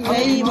ke kan pe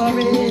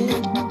ibore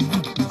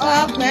o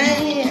pe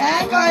e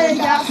ko e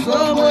ja so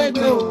mo e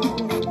o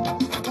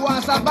wa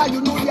sabaju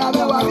nu ya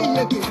me wa ri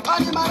yeke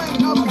oni mare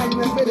no ka ni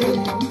me pere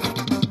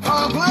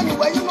ọ̀gbọ́n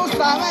ìwé yìí ló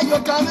sàárà yóò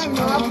tọ́ mẹ́rin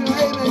náà fi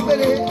hàn èmi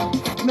ìpele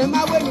mẹ́má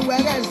wẹ̀nu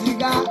wẹ̀rẹ̀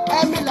sìgá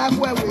ẹ̀mí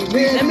làkú ẹ̀wẹ̀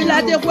mi. ẹ̀mí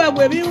ládé kú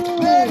ẹ̀wẹ̀ mi wú.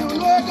 mẹ́nu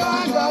ló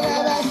dọ́ńdọ́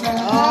rẹ̀ sẹ́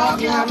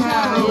ọ̀kí àmà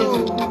ayò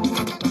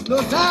ló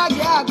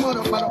sáàgì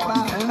àgbọ̀dọ̀ pàrọ̀pà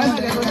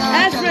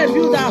ẹ̀sìn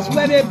builders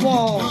wẹ́rẹ́ bọ̀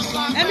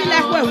ẹ̀mí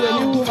làkú ẹ̀wẹ̀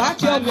mi wú bá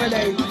ti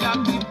ọ̀gbẹ̀lẹ̀ yìí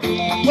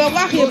wẹ̀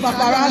wá kí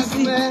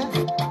paparazzi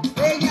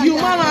you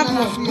mama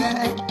kọ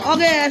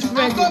ọ̀gẹ̀ ẹ̀sìn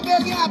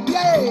àtọ́gbẹ́gì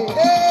àbíyẹ̀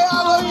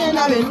ọ̀rọ̀ yẹn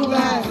náà lè lù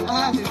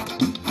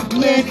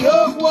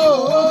Mekogwo,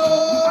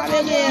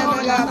 alele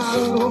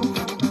amagaso.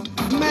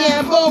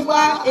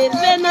 Mebogwa,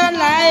 efe na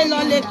lai lo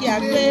le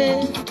kiagbe.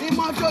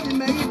 Imoto di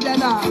meri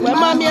jena. We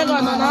mami ego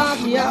na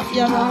fia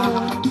na.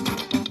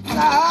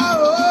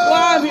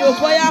 Wa mi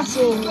okoya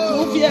so,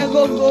 ufi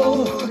egogo.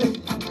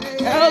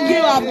 Ero gi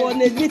wa bo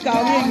le bi ka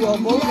ri yo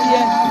bo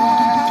fie.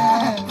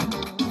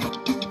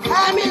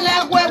 Ami le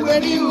gwe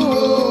ri o.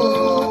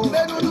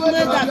 Benu no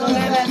le ta do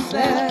le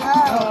se.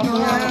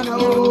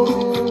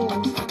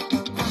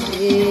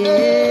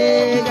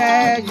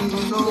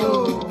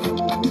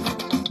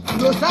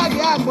 Lo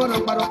sage agboro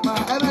paropa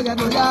emege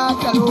no ya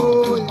telo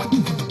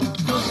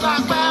lo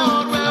sagbe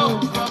orwe o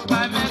paropa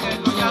emege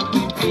no ya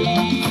pipi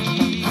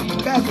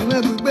ka ku me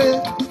gbe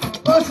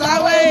o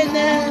sawe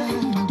ne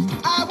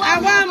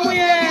awa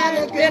muye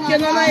peke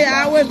no na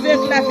ya we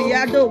fake life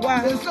ya do wa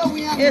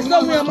eso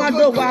we ma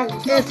do wa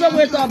eso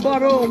we to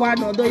boro wa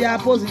no do ya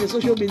post the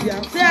social media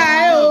say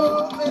aye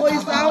o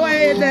isawe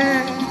ne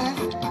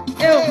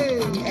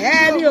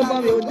ẹ̀rí ò bọ̀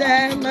mi ò dẹ́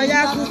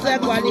lọ́yà kú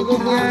sẹ́kọ̀ọ́ ní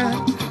gbogbo yẹn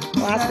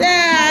wà sẹ́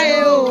ayé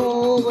o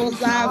kò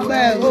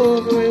sàgbẹ́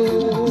òru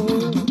o.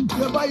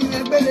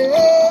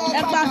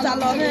 ẹ pàtà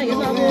lọ ní ẹ̀yìn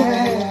náà mú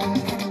ẹ.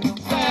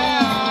 sẹ́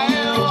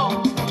ayé o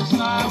kò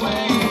sàgbẹ́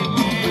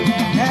èmi.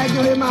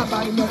 ẹjọ́ yìí máa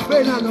bàrì mọ̀ pé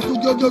náà lọ́kùn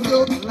jójójó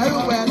ẹrú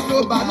wẹ̀ tó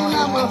bàánú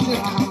náà mọ̀ sí.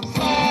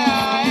 sẹ́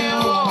ayé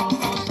o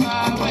kò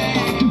sàgbẹ́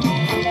èmi.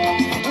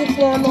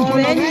 Upono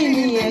rẹ̀ ní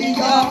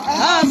ẹ̀jọ́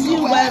á sì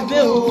wẹ̀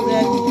bẹ́ẹ̀ o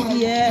rẹ̀ kìí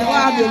ẹ̀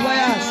wá bẹ̀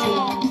wáyà so.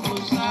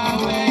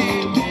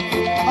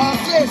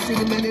 Ọ̀sẹ̀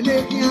ìsìn mẹ́lẹ́lẹ́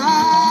fi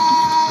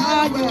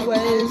hàn á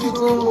wẹ̀ èso.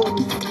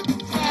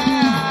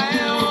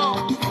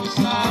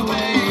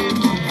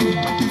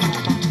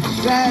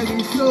 Very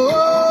so,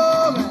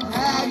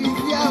 very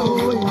dear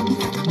oye.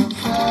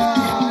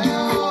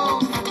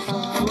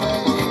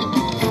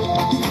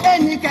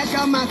 Ẹni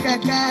kẹ̀kẹ́ máa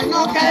kẹ̀kẹ́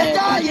náà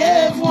kẹ̀kẹ́ yé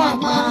fún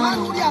àpá. Máa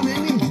ń rí àmì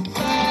ní.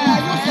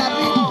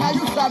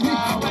 Ayú sàbí.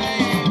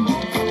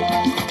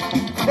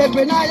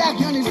 Ègbè náà yá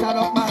kí wọ́n ní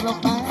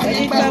sàrọ̀pàrọ̀pà.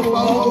 Ẹni pẹ́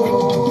wọ̀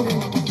ọ́.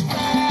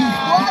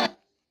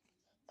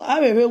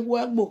 Àbẹ̀rẹ̀ wo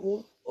ẹgbòho.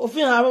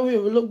 Òfin àárọ̀ mi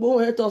ló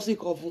gbóhùn ẹ̀ tọ́ sí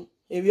kọ̀ fún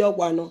èmi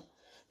ọgbà náà.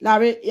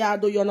 Láàrin yá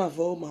adó yọ́nà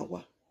fọ́ ó máa wà.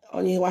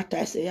 Onye wa ta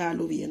ese ya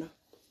lo biena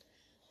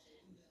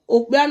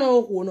okpe ana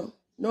okwo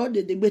no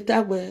de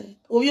gbetagbe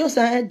obi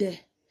osan ede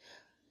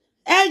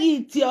egi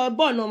ti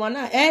obo no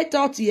mana e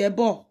to ti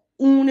ebo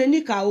unne ni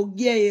ka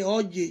ogie e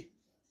oje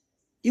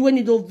iwe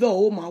ni do ve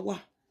o ma wa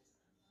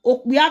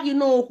okpe agi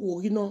no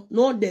okwo gi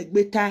no de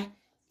gbeta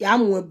ya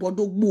mu ebo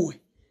do gbo e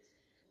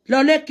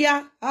lo le kia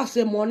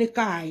ase mo ni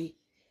kai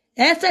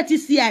ese ti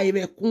si ai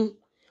be kun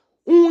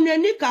unne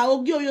ni ka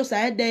ogie oyo sa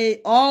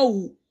ede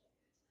o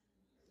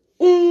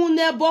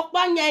une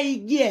bokpanya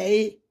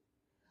igie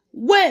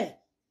we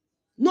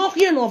no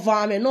rien no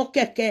vame no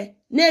keke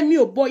ne mi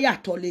obo ya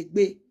to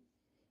legbe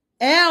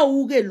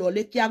uge lo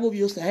le kia go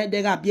bi o se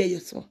de ga bie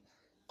yeso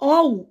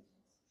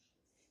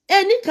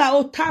enika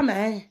o tama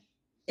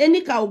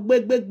enika o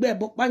gbegbe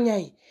bokpanya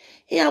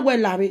ya we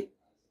lare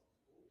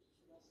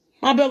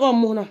ma be go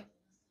mu na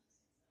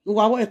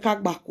wa we ka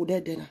gba ku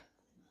de na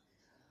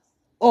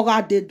o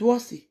ga de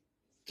duosi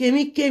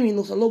kemi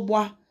no so lo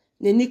bua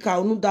ne nika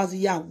onu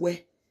dazi ya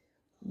we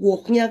wo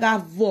knya ga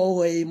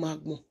vo e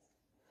magmo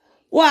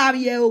wa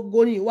ye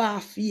ogoni wa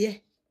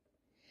fie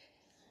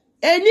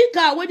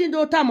enika we din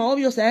do tama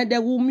obio se de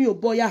wu mi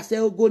obo ya se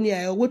ogoni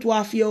e we to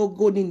afie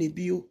ogoni ne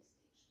bio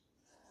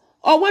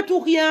o we to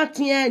kya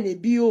tie ne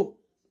bio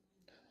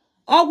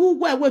ogu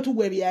we to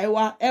we bia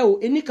wa o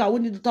enika we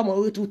din do tama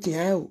we to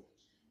tie o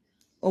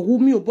ogu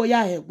mi obo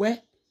ya ewe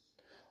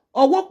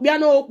owo pia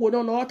na okwo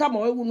no tama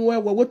we nu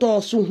we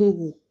to so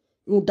hu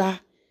wu nda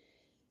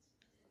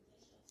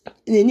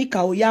Neni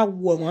ka oya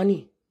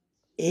womani.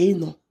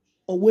 No.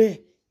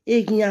 Owe.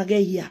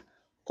 Eginyage ya.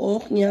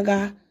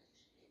 Nyaga.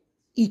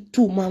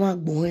 Itu mama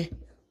gbon.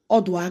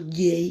 Odo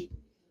agye.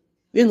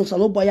 We no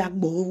salo boya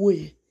gbon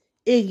we.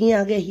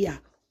 Eginyage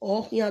ya.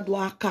 Nyado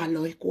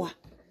akalo ekwa.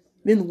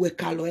 We no we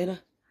kalo na.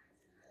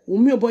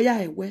 Umi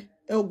oboya ewe.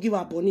 E give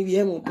up on ibi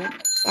emo bo.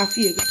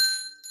 Afiege.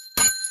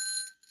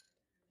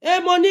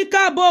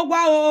 Monica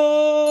Bogwa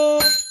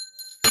o.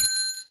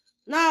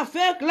 Na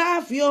fake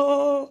laugh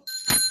yo.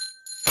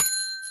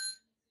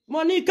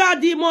 Monica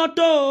di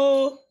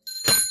moto.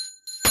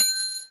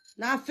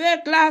 Na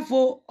fake laugh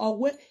o.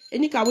 Owe.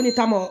 Enika wini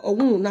tamo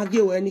ogun na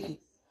gye we eniki.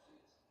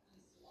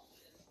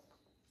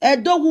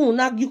 Edogun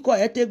na gyu ko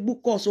ete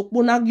gbuko so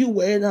po na gyu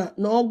we na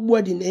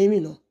ogbo di na emi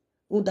no.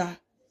 Uda.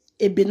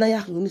 Ebe na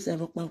ya ni se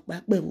ro pa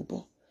pe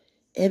bo.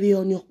 Ebe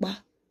oni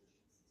opa.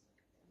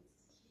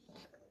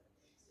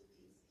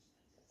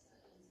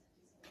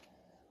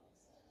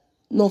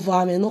 No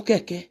vame no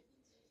keke.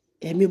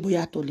 Emi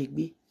boya to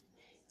legbe.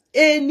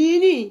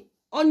 Enini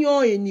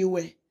onyo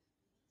eniwe.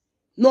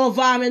 No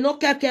vame no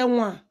keke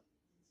wan.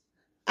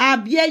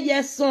 Abie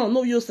yeson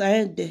no yo sa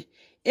ende.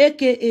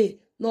 AKA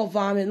no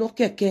vame no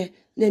keke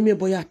nemi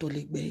boya to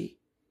legbe.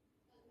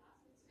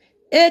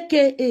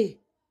 AKA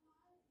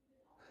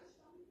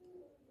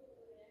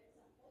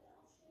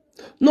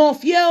no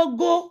fie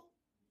ogo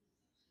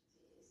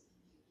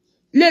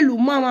lelu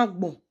mama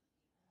gbon.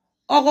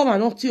 Ogo ma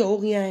no ti o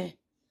rien.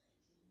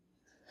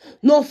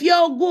 No fie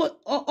ogo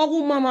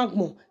ogu mama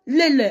gbon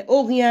lele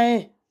o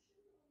rien.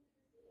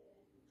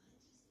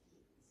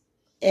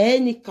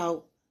 Eni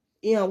kaw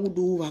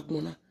awudu wa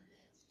gbona.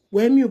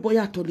 We mi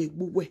oboya to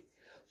legbo we.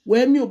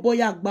 We mi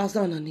oboya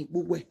gbazana ni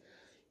gbogbo.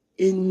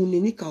 Enune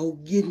ni ka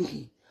ogie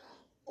ni.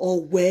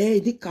 Owe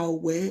ni ka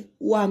owe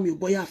wa mi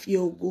oboya fie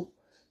ogo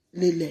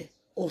lele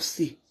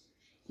ose.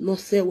 No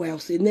se we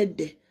ose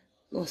nede.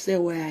 No se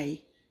we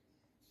ai.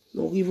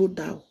 No rivo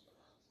daw.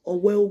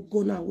 Owe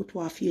ogo na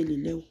wotu afie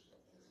lele.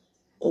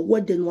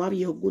 Owe de no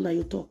avi ogo na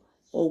yoto.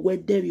 Owe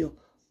devio.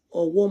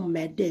 Owe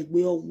mede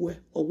gbe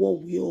owe. Owe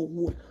wi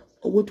owe.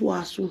 Owe tu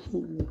asun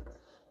hu.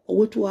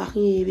 Owe tu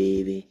ahin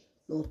ebe.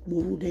 No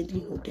kboru de di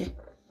hote.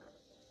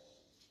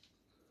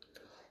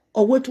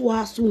 Owe tu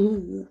asun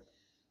hu.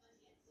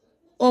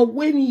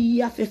 Owe mi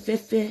ya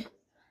fefefe.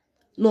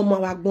 No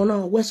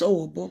mawagbona owe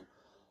so obo.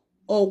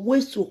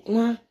 Owe so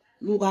kwa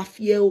nuga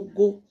fie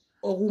ogo.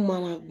 Ogu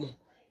mawagbon.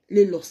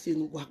 Le lo se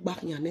nuga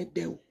gbak nyane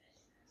de o.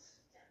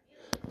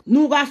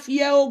 Nuga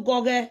fie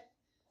ogo ge.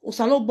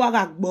 Osalo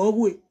baga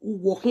gbowe.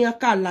 Uwo kia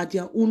ka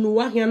ladia.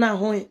 Unuwa kia na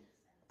hoen.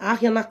 A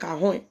kia na ka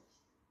hoen.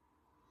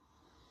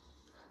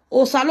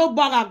 Osalo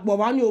baga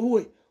gbowani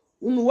owe.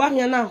 Unuwa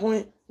kia na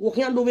hoen. Uwo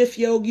kia dove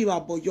fie ogi wa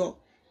boyo.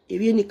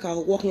 Ewe ni ka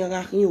uwo kia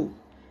ga hin o.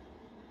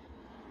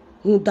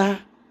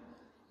 Hunda.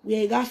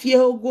 We ga fie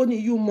ogo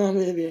ni yu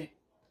mamebe.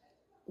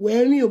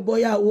 We mi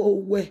oboya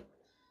we.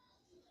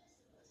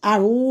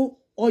 Aru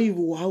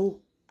oivu wa o.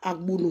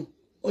 Agbunu.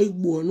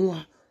 Oigbu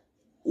onua.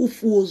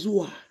 Ufu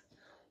ozuwa.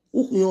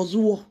 Ukun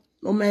ozuwa.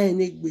 No ma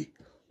enegbe.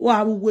 Wa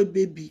aruwe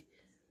baby.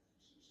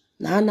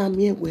 Na ana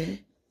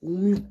miewe.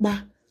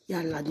 Umipa.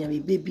 Ya la nyame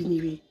baby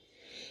niwe.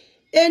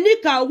 Eni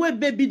ka we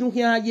baby dun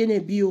kia yene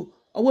bi o.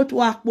 Owe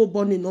tu akpo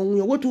boni no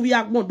nwi. Owe tu vi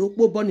akpon do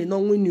kpo boni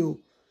no nwi ni o.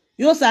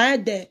 Yo sa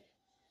ende.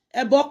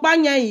 Ebo pa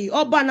nyan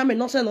oba na me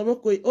no se no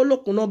roko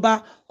olokun no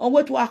ba.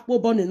 Owe tu akpo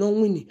boni no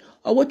nwi ni.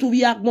 Owe tu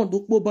vi akpon do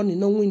kpo boni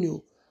no nwi ni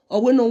o.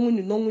 Owe no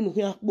nwi ni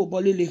kia akpo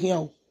boli le kia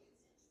o.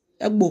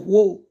 Egbo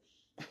wo.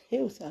 E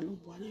o sa lo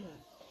bo ale wa.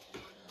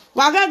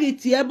 Wagagi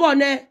ti ebo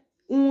ne.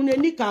 Unne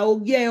ni ka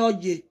ogie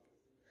oje.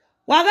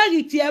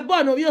 Wagagi ti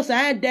ebo no yo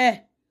sa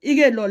ende.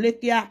 Ige lo le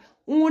kia.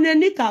 Unne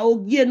ni ka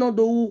ogie no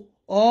do u.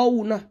 O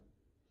una.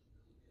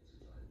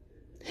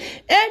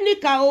 Eni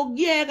ka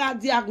ogie ga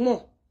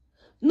diagmo.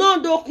 No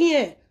do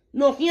kien.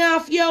 No kien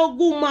afie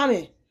ogu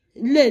mame.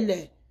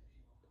 Lele.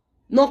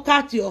 No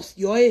kati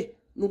osyo e.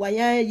 No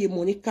wanya ye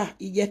Monica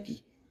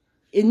iyeki.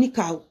 Eni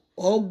ka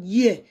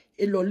ogie.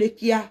 Elo le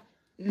kia.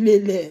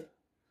 Lele.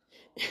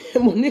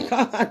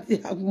 Monica ga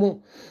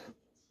diagmo.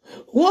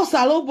 Wo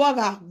salo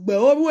boga. Gbe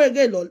oru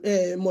ege lo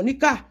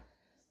Monica.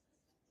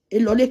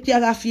 Elo le kia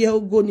ga fie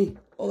ogo ni.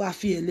 O ga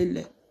fie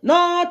lele.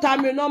 No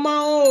tami no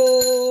ma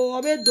o.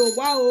 Obe do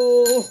wa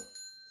o.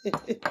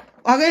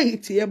 Wage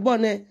iti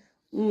ebone.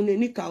 Une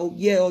ni ka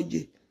ogie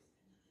oje.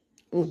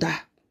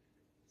 Nda.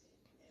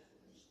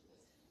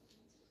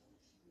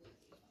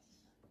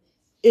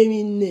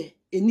 Emine.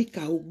 Eni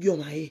ka ogio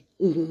ma e.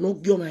 No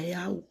gio ma e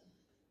au.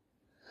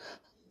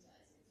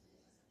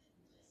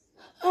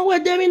 Awe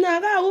demi na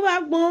ga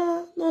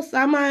uvagbon. No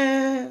sama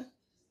e.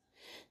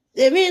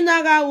 Demi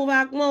na ga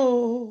uvagbon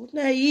o.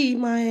 Ne yi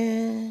ma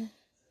e.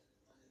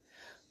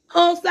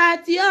 O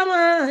sati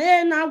ama.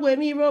 E na we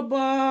mi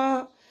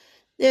robo.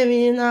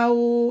 Demi na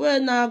uwe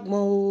na gbon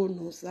o.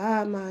 No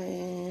sama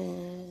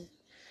e.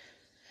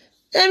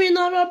 Demi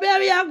no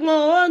roberi agbon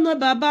o. No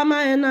baba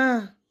ma e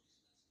na.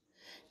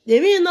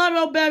 Demi no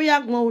roberi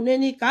agbon o.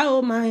 Neni ka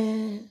o ma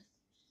e.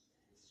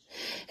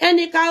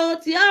 Eni ka o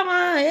ti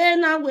ama. E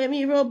na we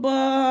mi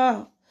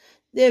robo.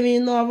 Devi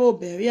no vo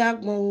beri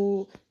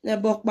agmo ne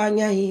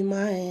bokpanya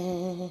hima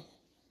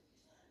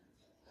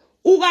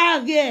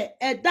Urage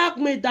e dak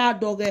me da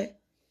doge.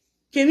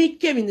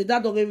 Kemi ne da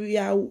doge vi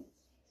yahu.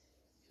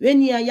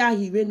 Veni ya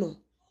hiwe no.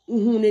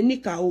 Uhune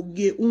nika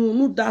oge.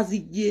 Uhunu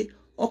dazige.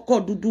 Oko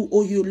dudu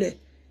oyole.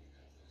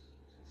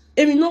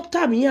 Emi no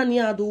tami ya ni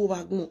ado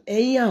wagmo.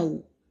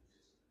 Yahu.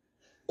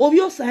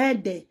 Obio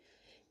saende.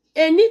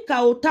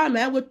 Enika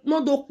otame ewe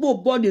no do po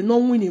body no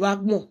wini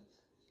wagmo.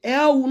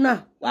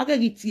 Una. Wake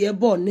giti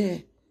ebo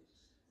ne.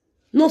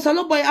 No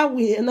salo boy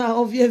awi na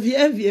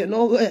ovie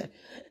no.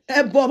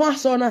 Ebo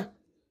masona.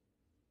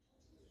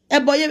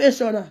 Ebo yebe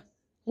sona.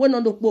 We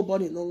no do po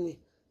body no wini.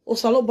 O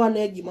saloba na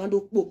egi ma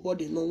do po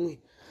body no wini.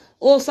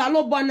 O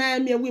saloba na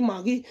emi wi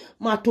magi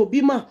ma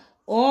tobima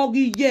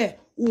ogi ye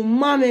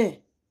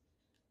umame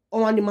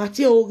o ani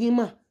mate ogi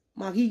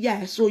magi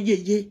ya so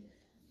yeye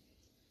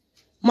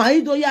ma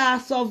ido ya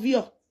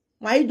sovio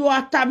ma ido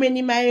atame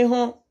ni ma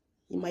ehon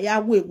ma ya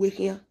wewe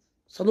hian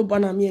saloba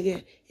na mi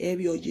ege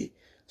ebi oje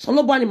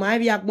saloba ni ma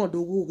ebi agbon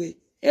do wuge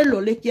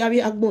elo le ki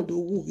abi agbon do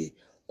wuge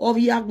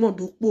obi agbon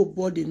do po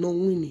body no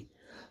wini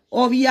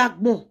obi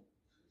agbon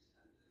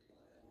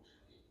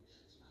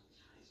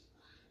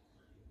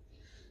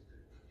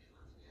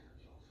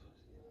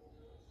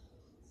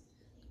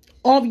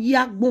obi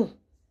agbon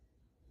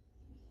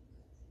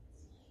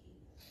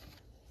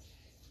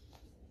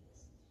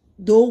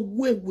do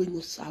wewe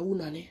no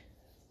sauna ne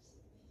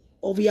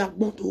obi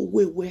agbon do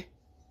wewe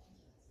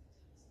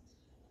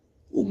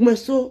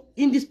ugmeso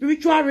in the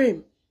spiritual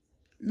realm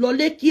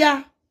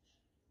lolekia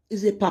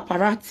is a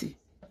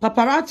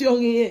paparazzi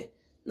ogiye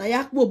na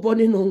yakpo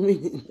boni no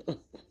win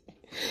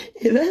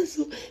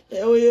evenso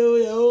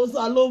o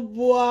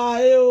saloboa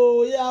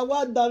ya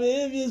wa da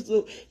me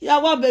viso ya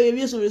wa be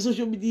viso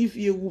social media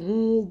fi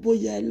ewu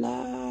boya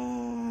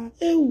la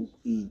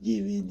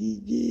ije mi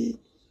dije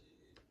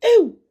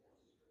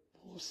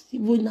si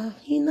bona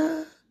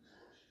hina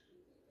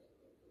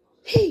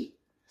hey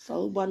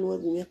saloba no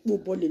egun me po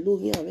bole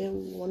lórí ave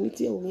won ni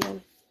ti o yin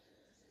ave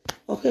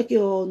okeke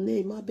o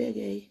ne ma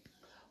bege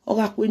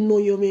oga pe no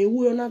yo me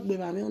wu yo na gbe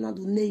ba me ona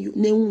du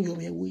ne un yo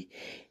me we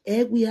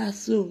egbe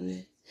aso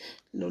me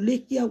lo le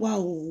ki awa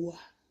o wa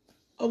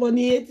omo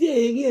ni eti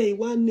eyin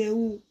iwa ne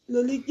un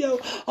lo le ki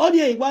o ni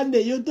iwa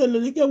ne yo to lo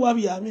le ki wa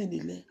bi ame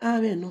nile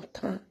ame no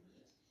tan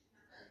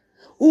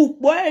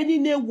upo eni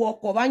ne wo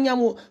ko ba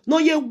nyamo no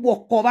ye wo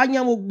ko ba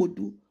nyamo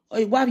gbodu o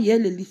iwa bi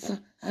ele lisan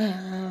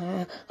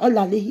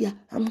ola le ya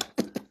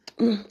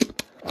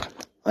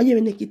oye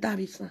me ne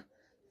kitabi san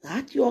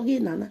ati oge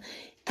nana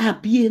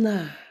abie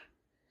na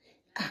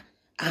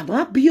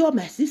ama bio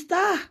my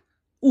sister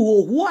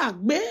owo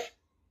agbe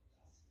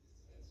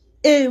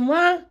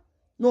ema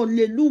no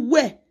le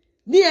luwe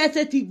ni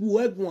ese ti gu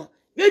egun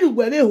be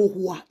luwe be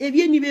hohua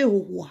ebie ni be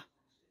hohua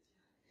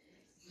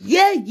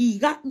ye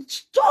giga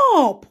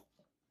stop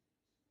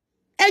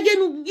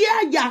egenu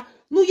ya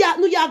nu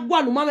ya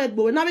gwa nu mama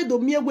egbo na be do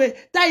mi egwe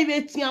ta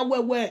ibe ti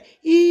awewe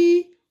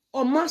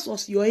o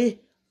masos yo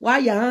wa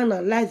ya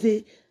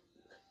analyze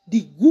the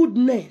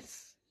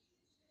goodness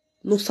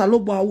no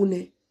salobo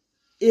awune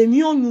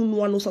emi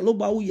onyunu no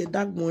salobo awu ye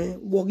dagbon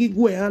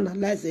wogigu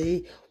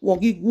analyze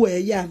wogigu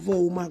ya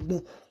vo o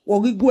magbon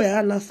wogigu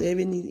ana se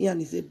ebe ni ya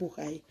ni se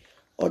bukai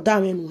o da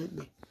me nu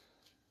egbe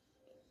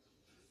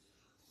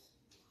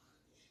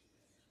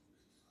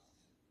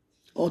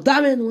o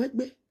da me nu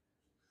egbe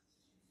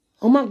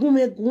o magun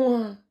me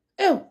gun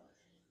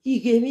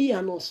ige mi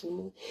ya no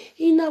sunu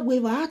ina gbe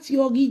ba ti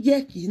ogi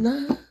je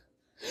kina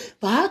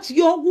ba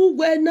ti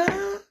ogugwe na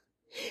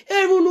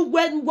erunu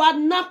gwen wa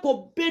na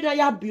ko be na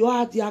ya bio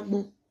ati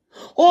agbon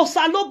o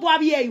salobo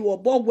abi e iwo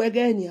bo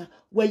gwege ni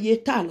we ye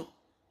talo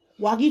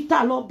wa gi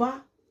talo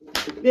ba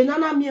be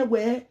nana mi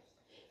ewe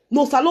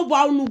no salobo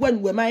anu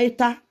gwen we ma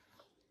eta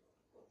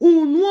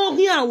unu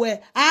ogi awe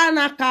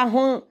ana ka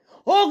hon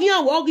ogi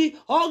awe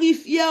ogi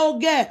fie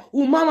oge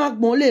u mama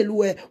gbon le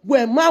lu e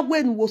we ma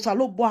we nu wo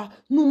salobo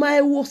nu ma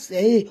e wo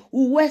se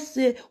u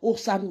wese o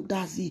sanu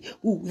dazi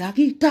u ya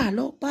gi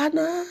talo ba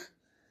na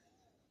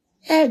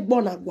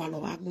gbon agwa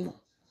lo agbon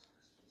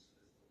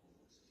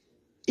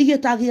ige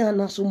tagi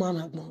ana suma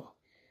na gbon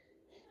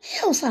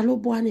o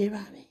salobo ani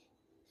ra mi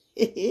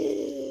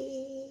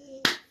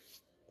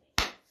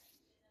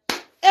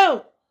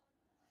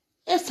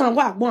esan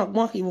wa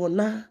agbon ki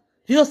wona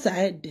yo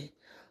sa ede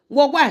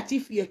wo wa ti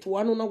fi eto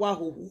anu na wa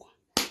hoho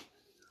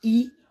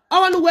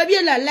awanu we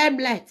be la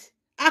limelight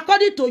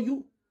according to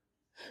you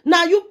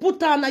now you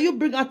put her now you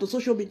bring her to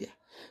social media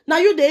now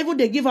you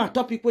they give her a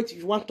topic which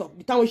you want talk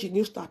the time when she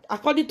new start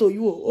according to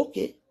you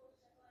okay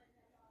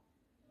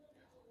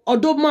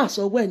odo ma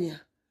so when ya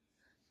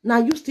now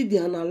you still the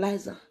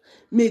analyzer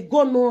may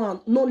God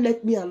no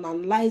let me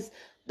analyze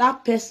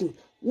that person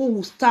who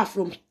will start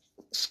from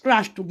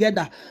scratch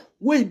together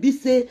wey be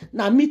say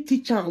na me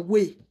teach am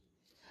way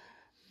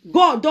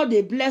God don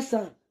dey bless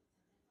am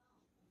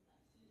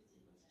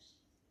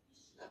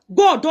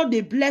God don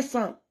dey bless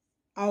am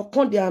I'll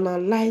come dey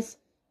analyze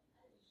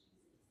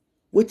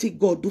wetin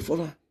God do for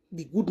am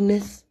the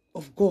goodness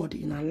of God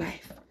in her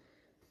life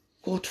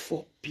God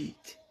forbid.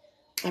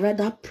 I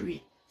rather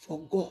pray for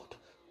God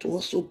to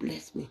also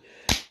bless me.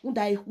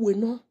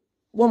 Woman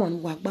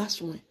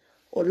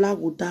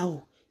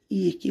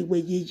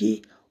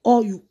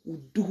all you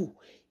could do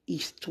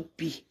is to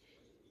be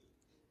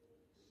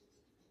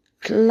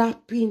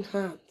clapping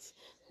hands.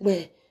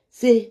 Where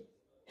say,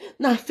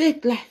 na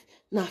fake life,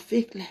 na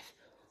fake life.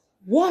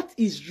 What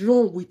is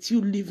wrong with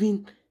you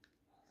living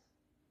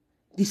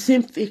the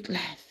same fake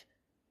life?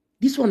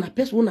 This one, a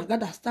person who got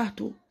that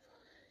start, oh,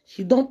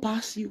 she don't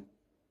pass you.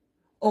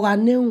 Or a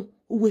name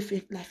who will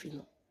fake life, you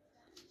know.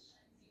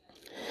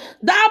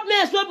 That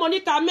mess where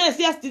Monica mess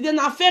yesterday,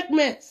 na fake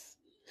mess.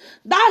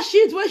 That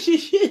shit where she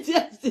shit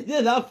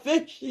yesterday, na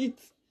fake shit.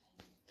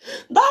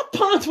 That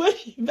pant where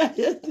she wear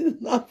yesterday,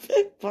 na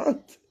fake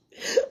pant.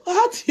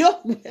 What's your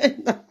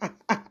man?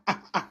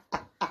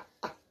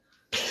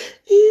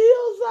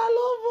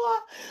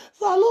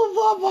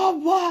 Salova,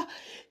 baba.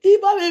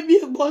 Iba baby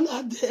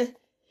bona de.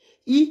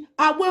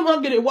 Agwe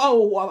mangere wa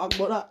o wa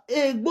agbora.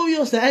 Egbo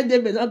yo se de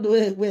be na do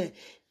egbe.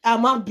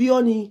 Ama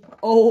bioni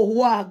o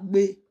wa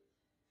agbe.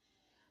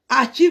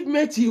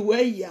 Achievement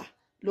iwe ya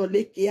lo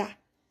lekia.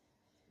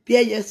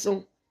 Pie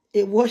yeson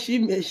a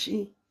washing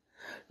machine.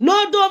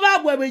 No do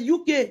over when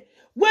UK.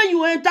 When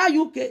you enter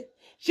UK,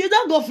 she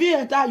don't go fit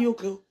enter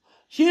UK.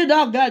 She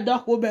don't get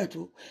document.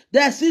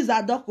 There is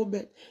a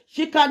document.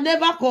 She can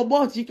never come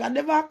out. She can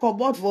never come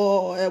out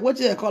for what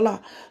you call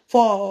her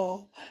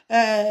for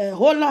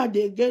Holland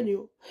again.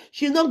 You.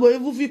 She not go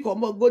even fit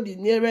come out go the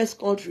nearest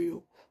country.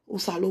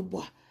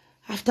 Usalobwa.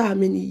 After how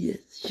many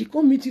years? She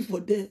come meet you for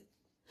there.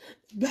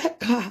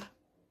 Becca.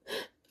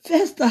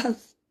 First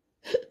house.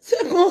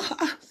 Second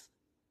house.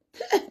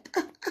 Third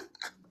house.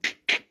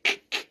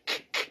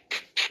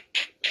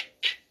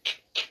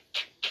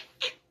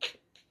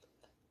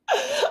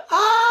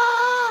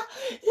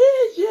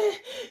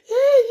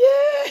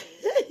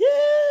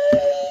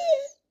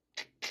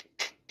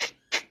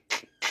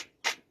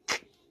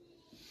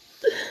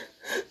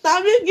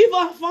 Now we give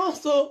her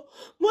fast, so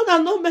more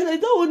than no better.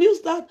 That when you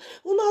start,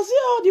 when I see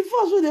all the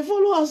fast when they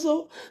follow us,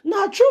 so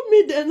now through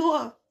me they know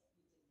her.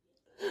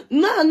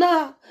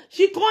 Nah,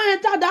 she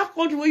can't enter that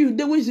country where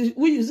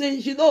you say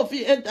she don't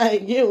feel enter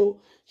again.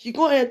 She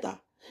can't enter.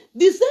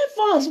 The same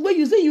fast where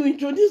you say you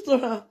introduced to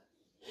her,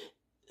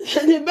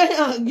 and they buy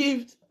her a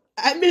gift.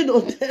 I may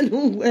not tell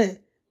you where.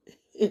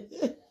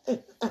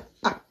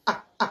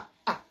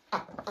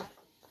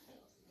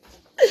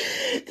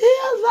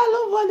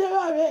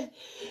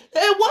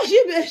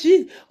 Washing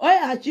machine, or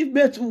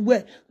achievement to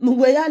where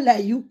ya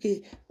like UK.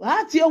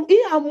 What's your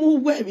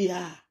move where we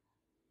are?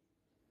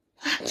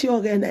 What's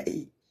your gonna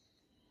eat?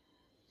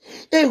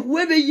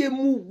 Whether you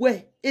move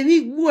where,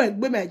 any work,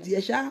 my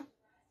dear Sha.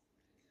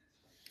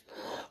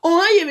 Oh,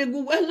 I am a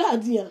good well,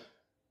 lad, dear.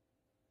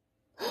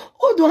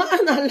 Oh, don't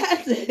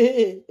analyze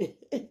it.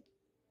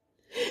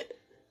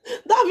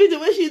 That video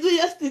where she do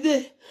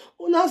yesterday.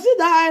 When I see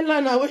that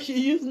eyeliner where she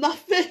used, not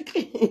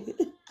fake.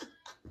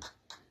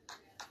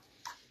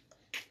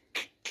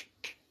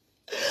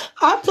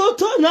 I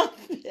thought not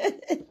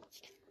fake.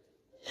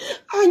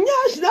 I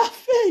nyash not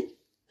fake.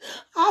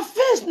 Her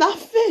face not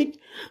fake.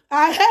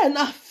 Her hair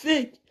not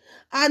fake.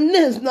 Her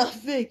nails not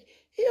fake.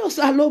 You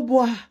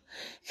saloboa.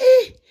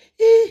 I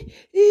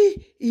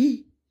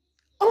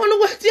want to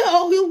wait here.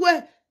 Oh, you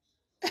wear.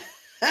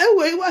 I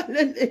wear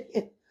one.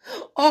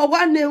 Or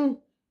one name.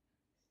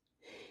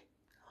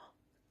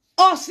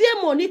 Or see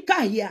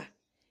Monica here.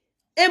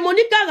 E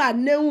Monica ga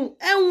name.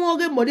 And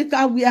one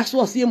Monica we are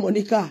so see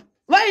Monica.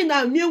 Why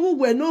now me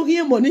we no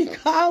hear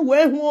Monica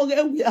where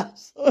we are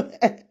so.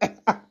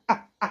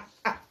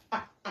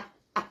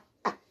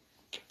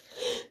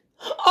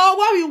 Oh,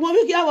 why you want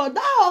me to about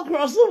that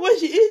okra so when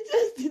she eat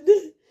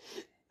yesterday?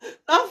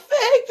 A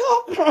fake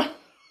okra.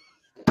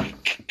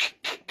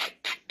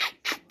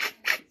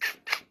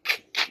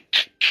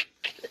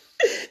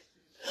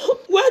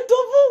 Where to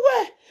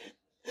where?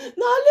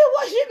 Now only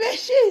washing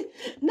machine.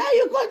 Now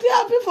you got to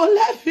happy for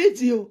life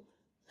video.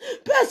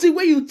 Person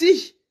where you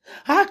teach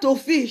how to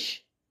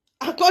fish,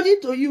 according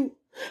to you.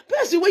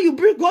 Person where you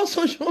bring on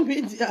social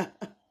media.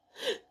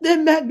 They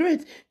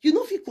migrate. You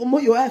know if you come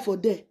on your eye for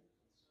there.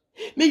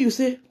 May you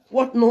say,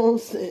 what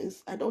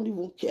nonsense. I don't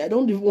even care. I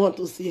don't even want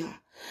to see her.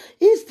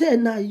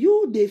 Instead, now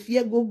you they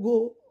fear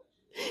go.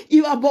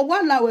 You are but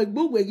one hour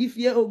go where you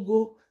fear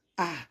go.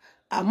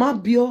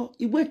 Amabio,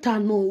 you wait to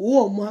know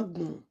war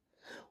magbon.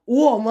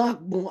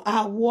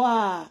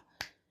 Wa.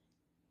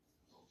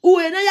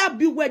 When I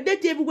be where they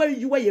everywhere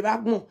you wear your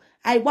backbone.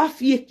 I wa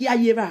fear kia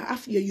yera. I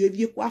fear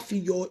you have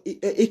your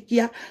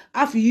ekia.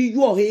 I fear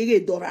you are here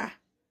dora.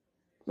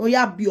 No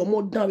ya be your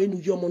more down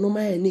when you no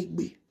man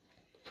be.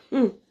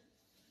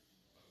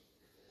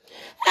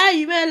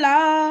 Hey,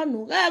 Vela,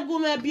 no go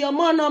me be a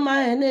mono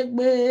my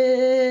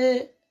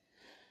negbe.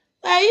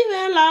 Hey,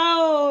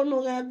 Vela,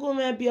 no go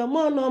me be a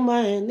mono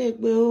my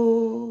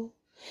negbe.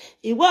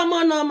 Iwa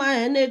mono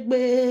my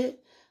negbe.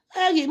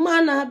 Hey,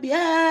 mana be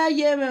a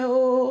yeme.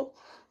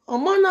 O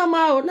mono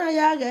ma o na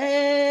yage.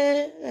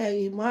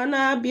 Hey,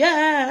 mana be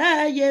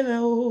a yeme.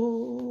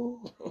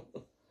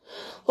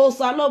 O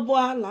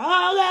saloboa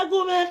la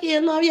regume ki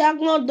no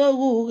viagmo do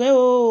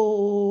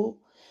o.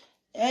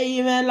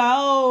 Eyi me la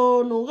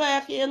o nu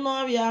re ki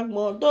no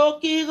viagmo do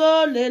ki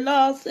go le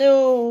la se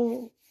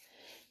o.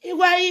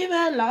 Iwa yi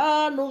me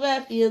la nu re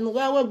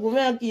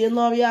regume ki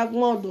no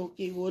viagmo do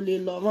ki go le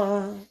lo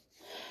ma.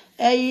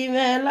 Eyi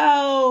me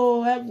la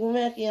o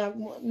regume ki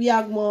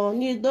viagmo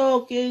ni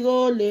do ki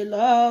go le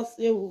la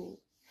se o.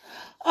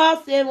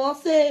 Ose mo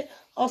se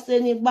ose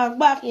ni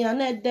gbagba ki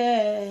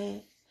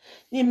anede.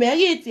 Ni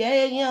mérite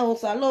rien o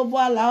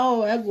saloboa la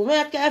o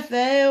egume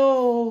kefe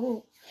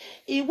o.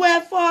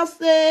 Iwe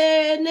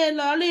force ne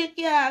loli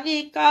ki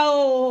arika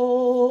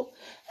o.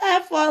 E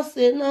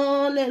force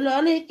no le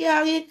loli ki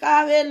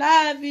arika ve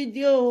la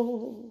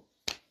video.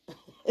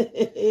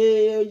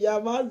 Oya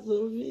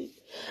mazovi.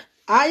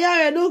 Aya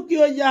re no ki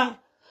oya.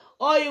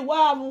 O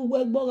iwa mu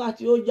gbegbo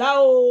ati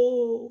oya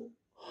o.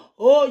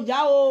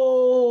 Oya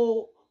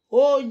o.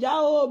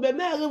 Oya o. Be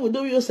me re mu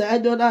do yo sa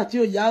do na ti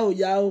oya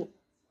o.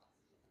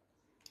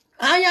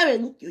 Anya me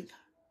no ki oya.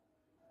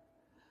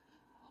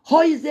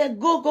 Ho is a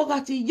go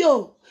gati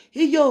yo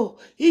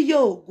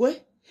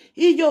gwe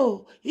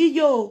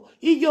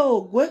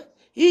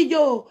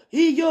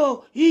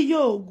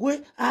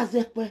gwe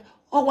azepe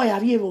owa ya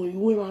bi ero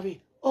iwe ma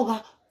bi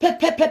oga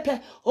pe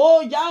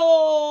o ya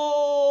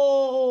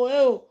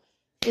o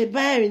e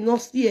ba eri no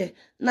si e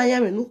na ya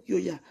me no ki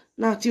oya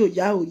na ti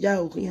oya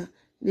yan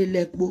le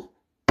legbo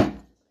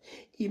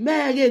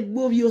imere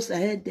gbo bi o sa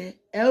ede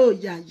e o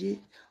ya ye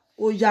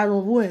o ya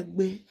ran wo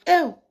egbe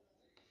o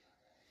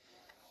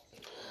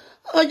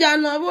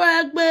Ojana bo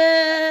egbe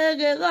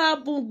ge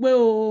rabugbe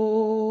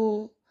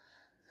o.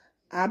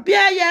 Abi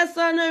eye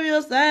sonu mi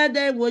o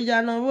sede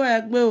ojana bo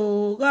egbe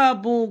o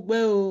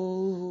rabugbe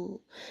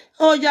o.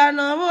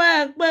 Ojana bo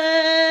egbe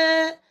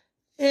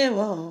e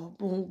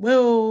rabugbe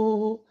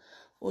o.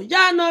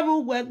 Ojana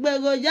bo egbe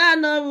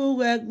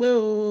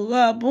o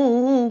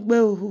rabugbe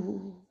o.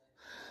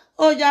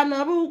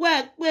 Ojana bo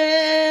egbe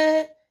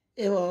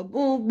e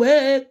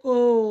rabugbe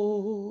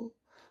ko.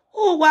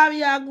 Uwa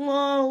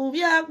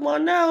viagmo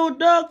na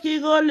udo ki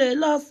go le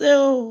lo se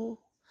o.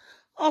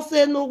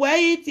 Ose nu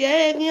we iti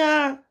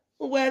enya,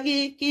 we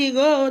ki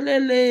go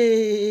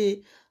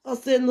le.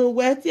 Ose nu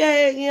we ti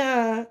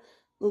enya,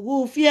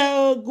 ugu fie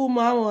ogu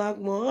ma won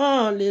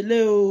agmo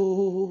lele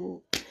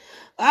o.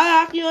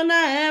 Waga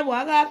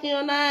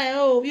kiona e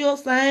o vi o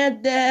sa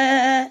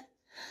de.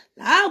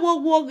 La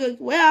gbogbo ge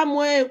we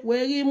amo e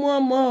ri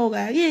mo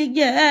ga ri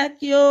je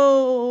ki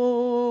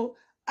o.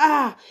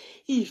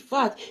 In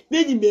fact,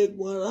 many make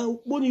one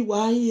money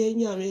why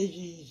enya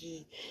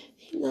meji.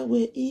 Ina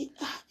we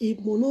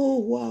mono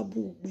wa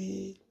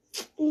bugbe.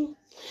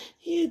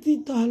 E ti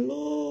ta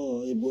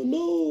lo,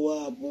 mono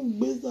wa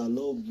bugbe sa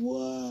lo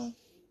boa.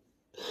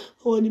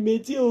 Oni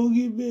meti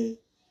ori me.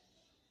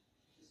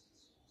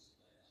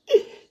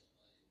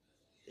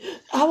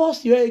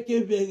 Awos yo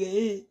eke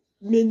bere.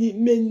 Many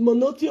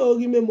mono ti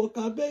ori me mo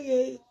ka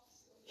bere.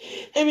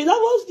 Emi la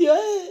was yo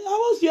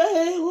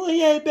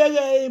oye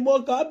bere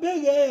mo ka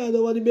bere and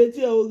wani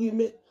beti ori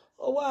me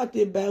o wa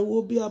te ba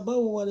wo bi aba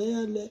wo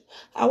le le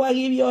awa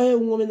ri yo he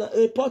wo me na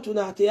report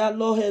na te ya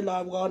lo he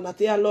la wa na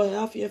te ya lo he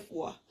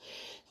afiefu a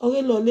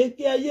ore lo le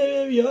ki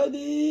aye ri o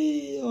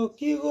ni o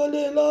ki ro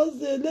le lo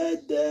se le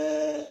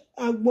de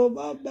agbo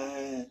baba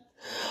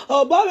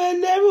oba me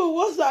leru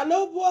wo sa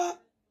lo bo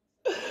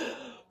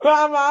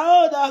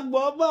Rama o da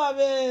gbo ba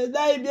me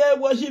na ibi e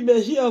wo shi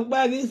be shi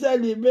opa ri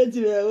celebrate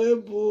re we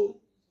bu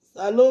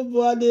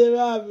salobo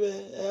adera me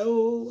e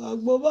o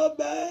agbo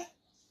baba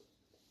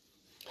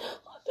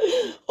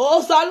o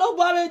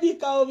salobo me di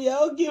ka obi e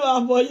o ki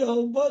wa for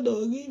your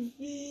bodo ri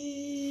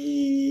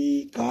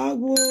fi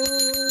kagbo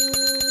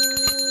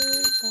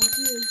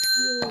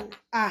kabiyesi o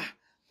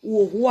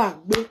wo hu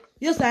agbe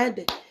yo sa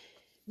ede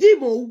di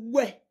mo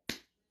we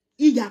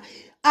iya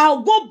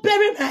I'll go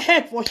bury my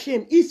head for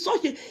shame. It's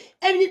such a,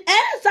 I mean,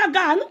 saga,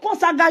 I don't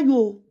saga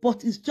you,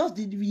 but it's just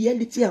the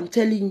reality I'm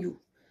telling you.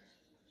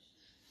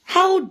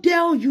 How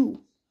dare you?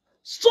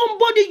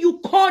 Somebody you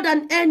called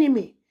an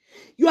enemy.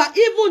 You are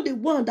even the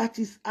one that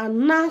is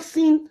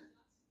announcing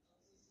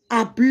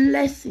our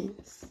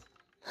blessings.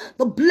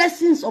 The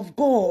blessings of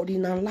God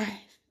in our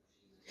life.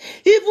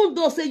 Even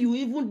though say you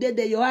even did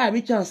that, your eye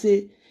reach and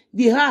say,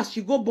 the house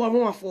she go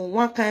borrow from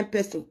one kind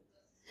person.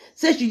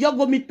 Say she just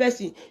go meet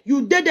person.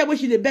 You did that when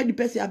she beg the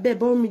person, I beg,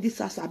 borrow me this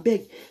house, I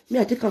beg. Me,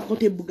 I take and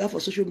content buga for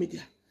social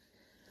media.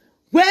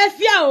 Where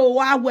fear o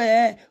wa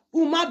where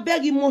uma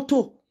begi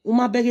moto,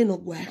 uma begi no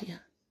guaria.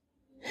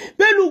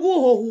 Belugu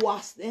ho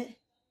huaste.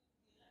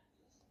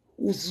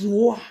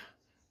 Uzua.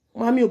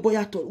 Mami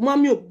oboyato,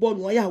 mami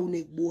obonu aya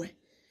unegboe.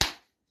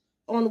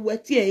 On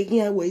weti e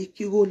yin we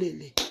ikiro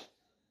lele.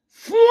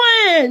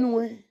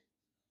 Fuen.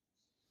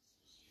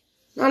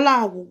 Na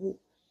la gugu.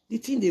 The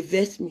thing they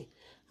vex me.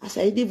 As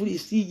I didn't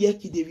see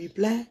Yeki, they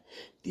reply.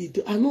 I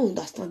don't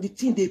understand. The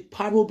thing they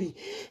parable me.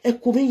 E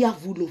come ya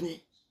vulo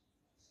me.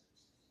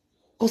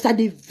 Because I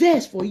the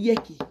verse for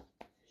Yeki.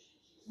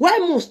 Why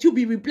must you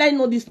be replying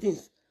all these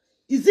things?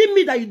 Is it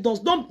me that you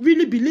does not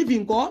really believe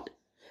in God?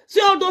 See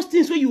all those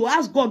things where you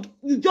ask God,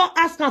 you just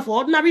ask him for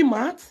ordinary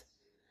math.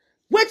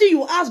 Wait till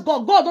you ask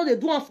God, God don't they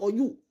do it for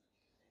you.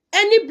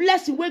 Any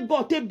blessing where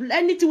God take,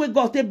 anything where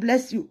God take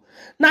bless you.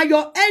 Now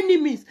your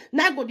enemies,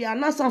 now go they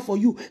announce for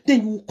you.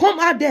 Then you come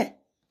out there.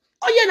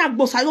 Oh yeah, na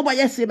boss, I know by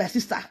yes, say my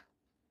sister.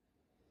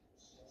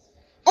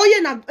 Oh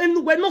yeah, na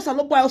we're not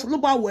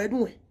saloba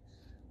word.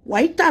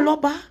 Why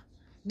taloba?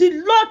 The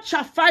Lord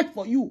shall fight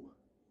for you,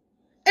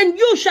 and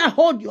you shall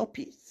hold your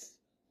peace.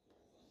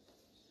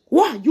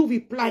 Why are you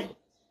replying?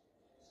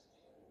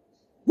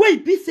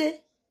 Wait, be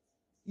say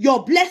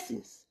your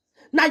blessings.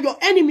 Now your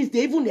enemies,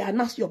 they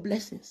announce your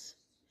blessings.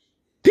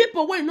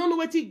 People when don't know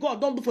what God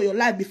don't do for your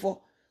life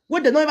before,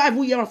 when they don't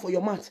even hear for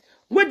your mouth,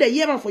 when they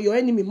hear for your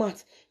enemy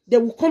mouth, they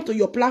will come to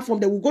your platform,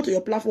 they will go to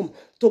your platform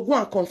to go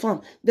and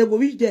confirm. They will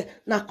reach there,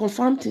 now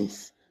confirm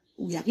things.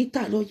 We are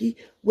getting logi,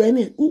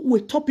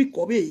 we topic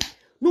of it.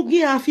 No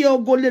give a fear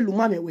go le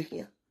lumame we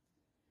here.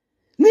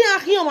 Ni a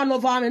here one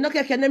of them, no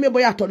can name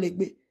boy at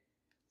olegbe.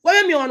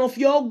 When me one of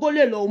your go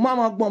le lo,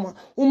 mama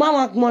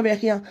gmama we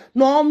here,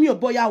 no me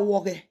boy a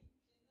walk.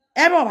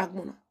 Ever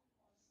bagmona.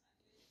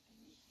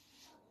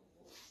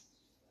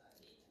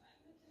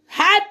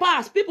 High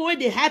pass, people where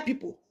they high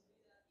people.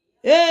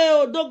 Hey,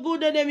 oh, don't go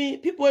there, me.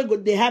 People where go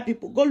they high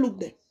people. Go look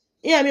there.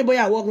 Yeah, me boy,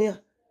 I walk here.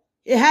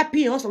 A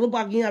happy, also look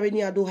back here when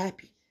you do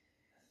happy.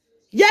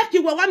 Yeah,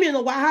 you want me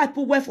no high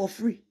people wear for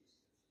free.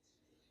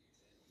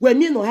 When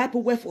me no happy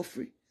wear for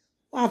free.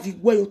 What have you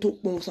wear your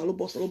talk more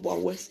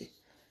salobo west?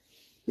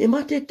 Me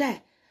mate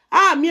that.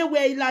 Ah, me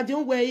where la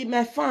don't wear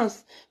my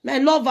fans, my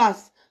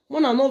lovers.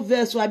 One and no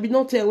verse, so I be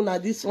not tell una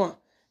this one.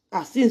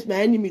 Ah, since my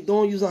enemy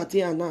don't use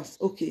until announce.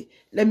 Okay,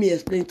 let me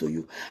explain to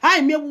you.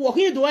 I me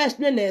walking to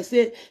explain and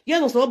say, you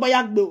no saloba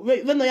ya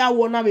gbe, when no ya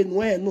wona we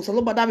no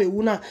saloba da we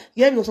una,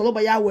 you no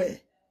saloba ya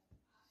we.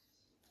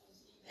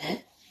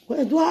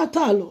 Where do I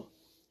tell?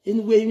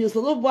 In way you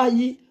saloba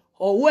yi,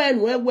 or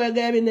when we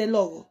get in a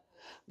logo.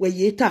 Where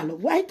ye tell,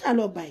 why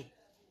tell by?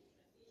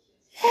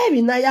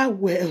 Every na ya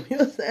we,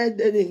 you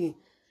said anything.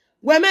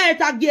 Where me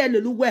ta get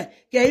the way,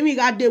 get me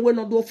got day when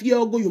no do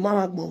fear go you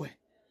mama gmo we.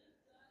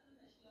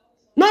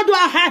 Not do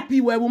I happy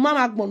where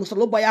mama gmo so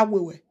lo boya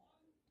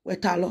we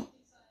talo.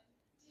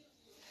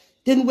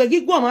 Then we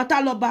gi go ma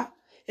talo ba.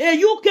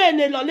 E UK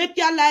ne lo le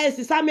kia la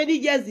esi sa many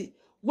years.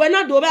 We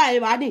not do ba e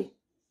ba ni.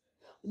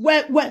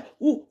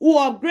 We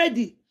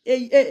upgrade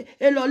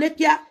e lo le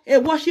kia a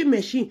washing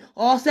machine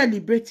or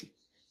celebrate.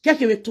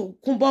 Keke we to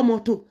kumba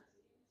moto.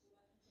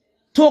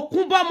 To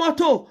kumba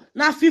moto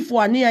na fifo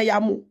ani ya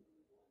mu.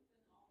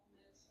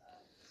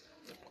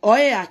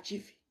 Oye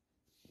achieve.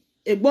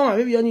 Egbon ma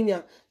baby oni ni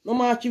no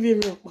ma achieve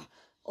mi pa.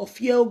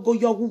 Ofie go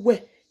yo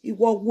we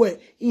iwo we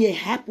iye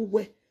happy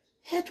we.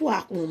 Het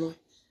wa akun.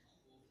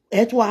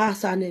 Et wa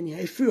asa neni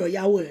e free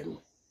oya we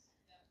no.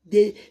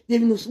 They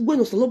no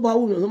bueno so lo ba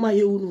wo no ma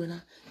ye unu na.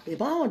 They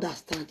ba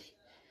understand.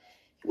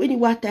 When you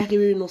wa take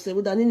we no se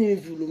buda ni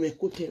volume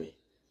ko teme.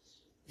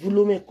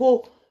 Volume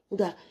ko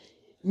buda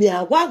mi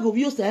agwa go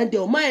bi o se de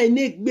o ma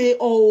enegbe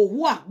o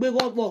wu agbe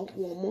go bo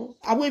mo.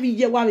 Awe bi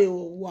je wa me o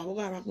wu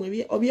agwa ra pon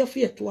bi obi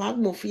fi eto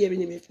agmo fi e bi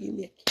ni me fi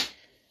mi.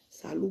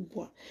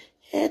 Salubo.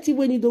 Eti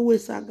we ni do we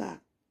saga.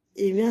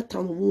 Emi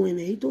atan mu e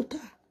me idota.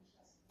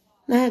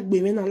 Na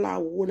gbe me na la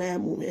wo na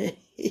mu me.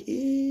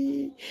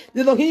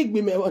 De lo ki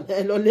gbe me won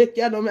lo le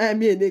kia no ma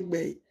mi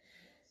enegbe.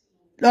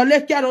 Lo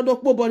le kia no do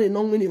po bo ni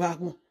no ni ba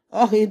gbon.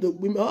 Oh hin do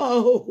gbe me.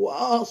 Oh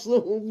wow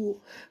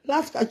so.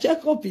 Last ka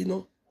check up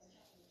no.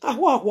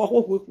 Ahwa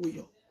we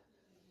yo.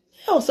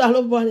 E o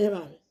Salubo ne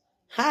ba.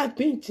 High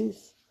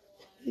paintings.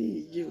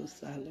 You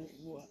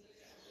Salubo.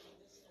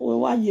 We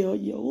wa ye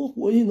o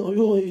wo ni no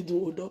yo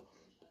idun odo.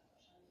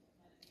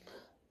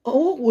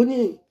 O wo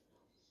ni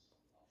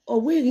o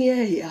we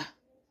ri ya.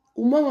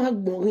 O ma wa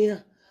gbon ri ya.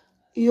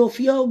 Yo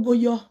fi ogo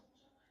yo.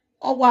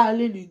 O wa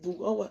le lidun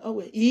o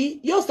we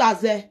yo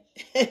saze.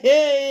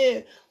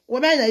 We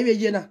me na ibe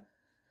je na.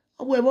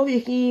 O we bo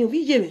bi kin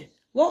fi je me.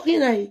 Wo kin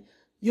na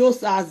yo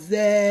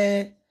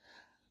saze.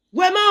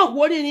 We ma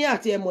wo ni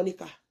ati e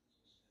Monica.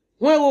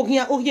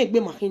 Wọ́n o kin gbe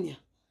makini.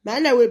 Ma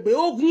na we be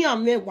o kin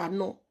am me wa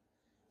no.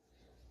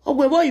 O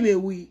we bo ibe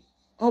wi.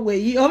 O we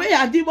yi o be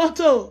ya di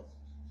moto.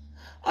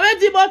 O be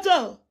di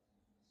moto.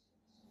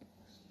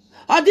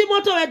 O di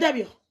moto we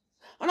debio.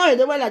 Ona we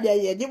de wa la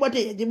je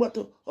di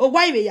moto. O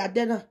wa ibe ya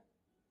de na.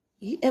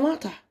 Yi e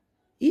mata.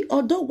 Yi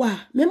odo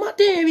wa. Me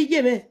mata e bi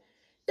je me.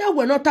 De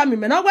we no ta mi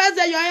me. No we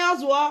say yo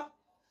house wo.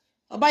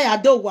 Oba ya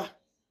do wa.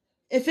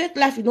 E fake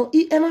life no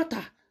e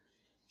mata.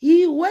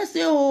 Yi we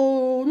say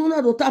o no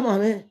na do ta ma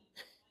me.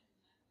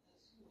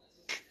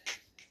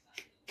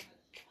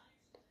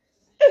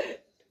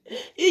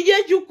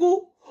 Ije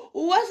chuku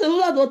uwa se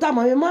lula do ta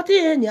ma me mati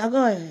e ni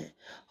aga e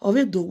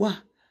ove do wa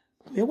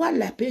me wa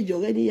la page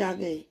ore ni ya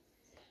ge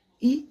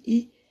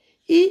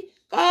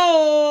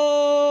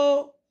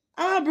oh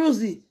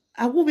bruzi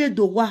agu be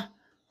do wa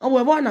o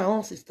we bo na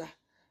on sister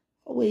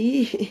o we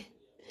yi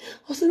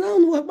o se na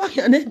nu we ba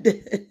ya ne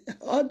de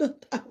o do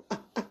ta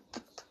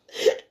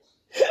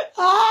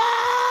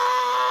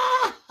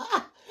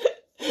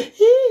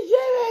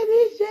ije me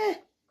ije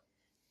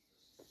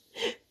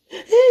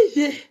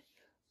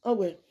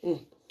Owe.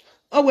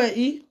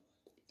 Owe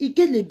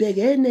ikele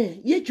bege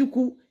ne ye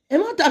chuku e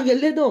ma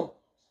tagele no.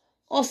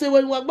 O se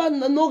we wa gba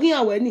no rin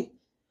awe ni.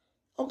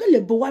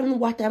 Ogele bo wa nu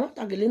wa ta ma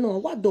tagele no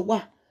wa do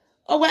wa.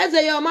 Owe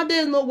eze yo ma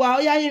de no wa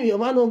o ya yin yo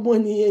ma no bo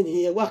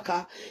ni wa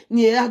ka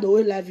ni e ado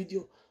we live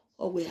video.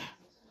 Owe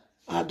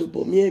ado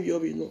bo mi e bi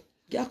obi no.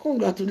 Ya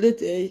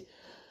congratulate e.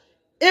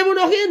 E mo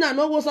no rin na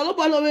no wo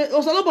saloba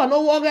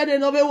no wo ge de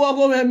no be wo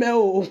go me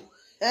o.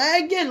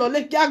 E ge lo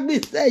le ki agbe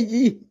se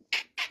yi.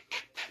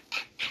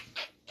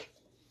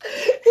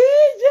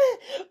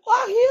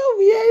 Why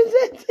you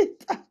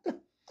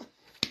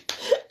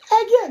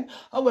again?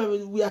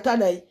 Oh, we are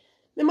tired.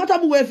 No matter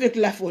who fake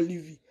life for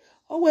living.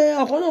 Oh,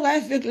 well, I can't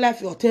write fake life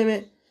for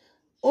them.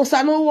 Oh,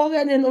 so no work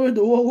and no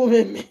do work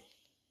with me.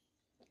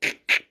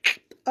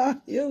 Ah,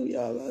 you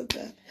are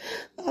that.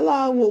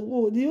 Allah will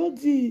go. You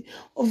see,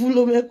 of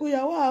Fulomeko, you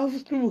are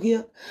through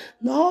here.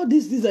 Now,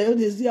 this is how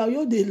they see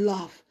how they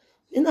laugh.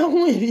 And I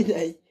won't be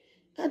there.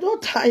 I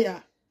don't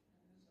tire.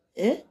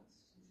 Eh?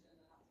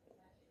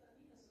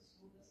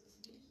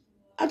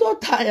 I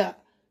don't tire.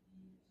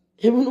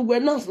 Even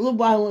when not slow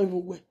by one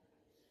everywhere.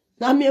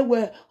 Now me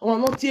where I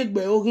not take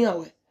by ogin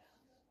away.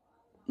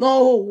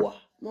 No,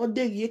 no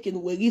dig ye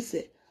can we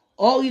say.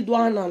 All you do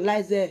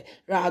analyze do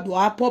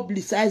I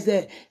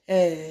publicize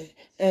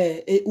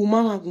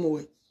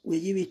umangmo we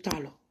give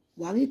talo.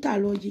 Wari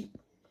talo ji.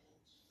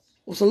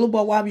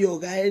 Osoloba wabi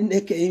oga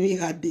neke imi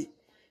gade.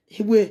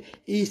 He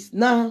is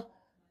now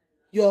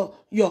your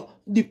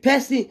the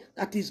person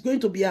that is going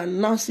to be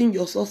announcing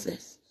your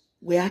success.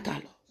 We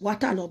atalo.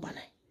 Watalo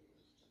banai.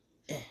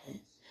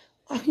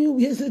 You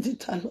use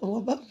it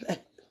about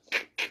that.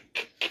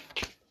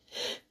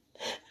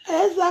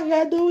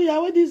 Saga do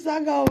ya with this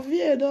saga of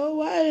you know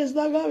why is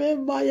not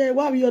going by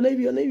why your name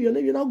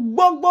you know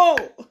bongo.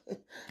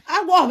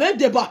 I go have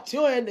debate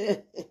you and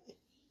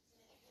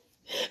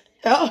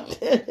I want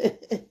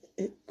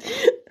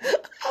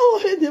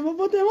them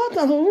but they want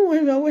to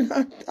know when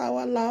not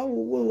our law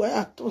we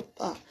are to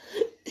start.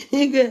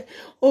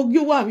 Oh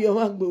you have your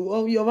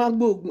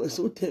magbo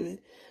so tell me.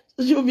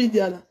 So be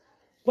Diana.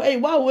 Why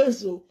was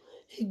so?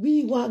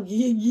 Be what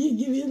give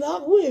it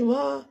up with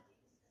ma.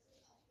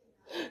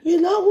 We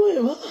know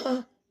him.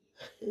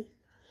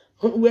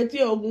 Wait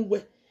your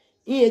ogun.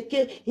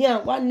 Here,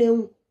 one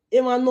name.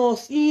 Emma no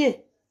see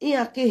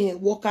here.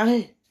 Came walk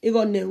ahead. It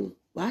got name.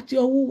 What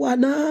your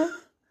wana?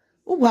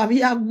 Oh, have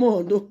you have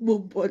more? No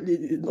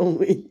body. No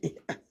way.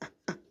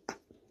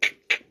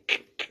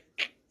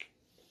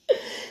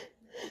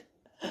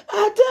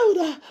 I tell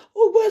that.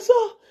 Oh, but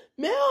so.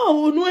 Me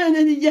oh, no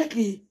any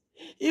yaki.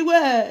 It were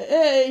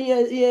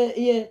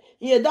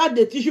that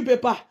the tissue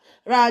paper.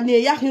 Ra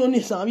near yaki only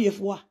some year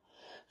for.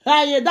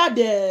 Aye that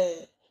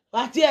the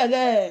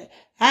watiere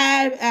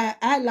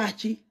I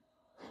lachi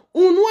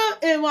unwa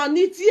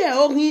emaniti e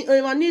orin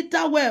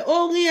emanita we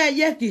orin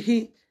eye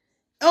kiki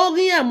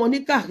orin e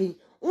monica kin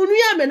unu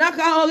ya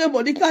menaka orin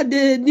monica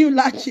de new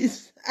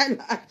latches I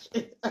latch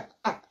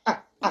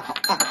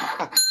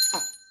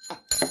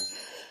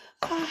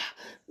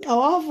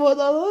now for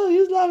the Lord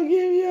Islam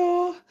give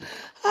you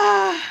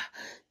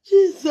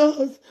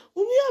Jesus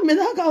unu ya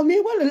menaka me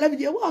well let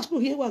me what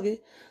speaking wage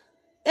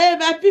eh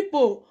my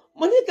people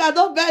Monica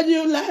don't buy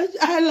new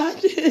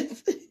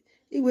eyelashes.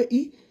 He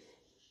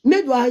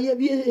made why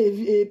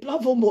a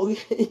platform or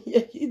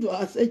he do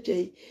a search.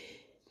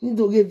 Need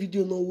to get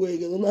video no way.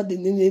 Not the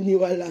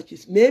new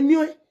eyelashes. Maybe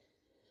when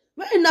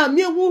now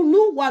me who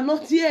know what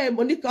not here.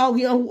 Monica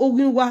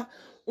Oginwa.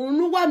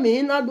 Unuwa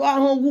me not do a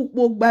home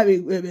book by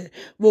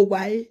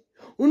why.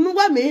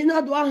 Unuwa me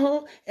not do a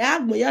home.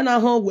 Agmoyana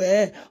home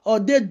where or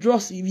they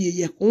dross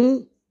Ivie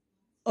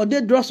or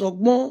they dross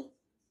Ogmon.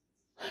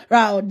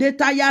 Ra o de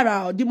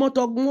tayara o di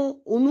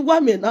motogun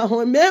onuwa me na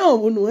ho me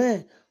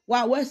onu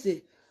wa we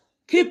say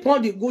keep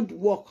on the good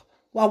work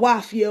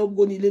wa fi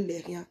ogo ni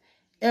lele yan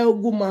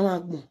ogun ma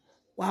gbon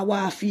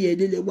wa fi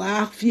lele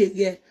wa fi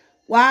ge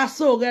wa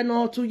so ge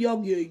no tu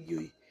yo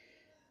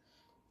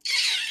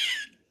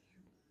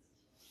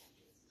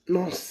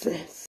nonsense.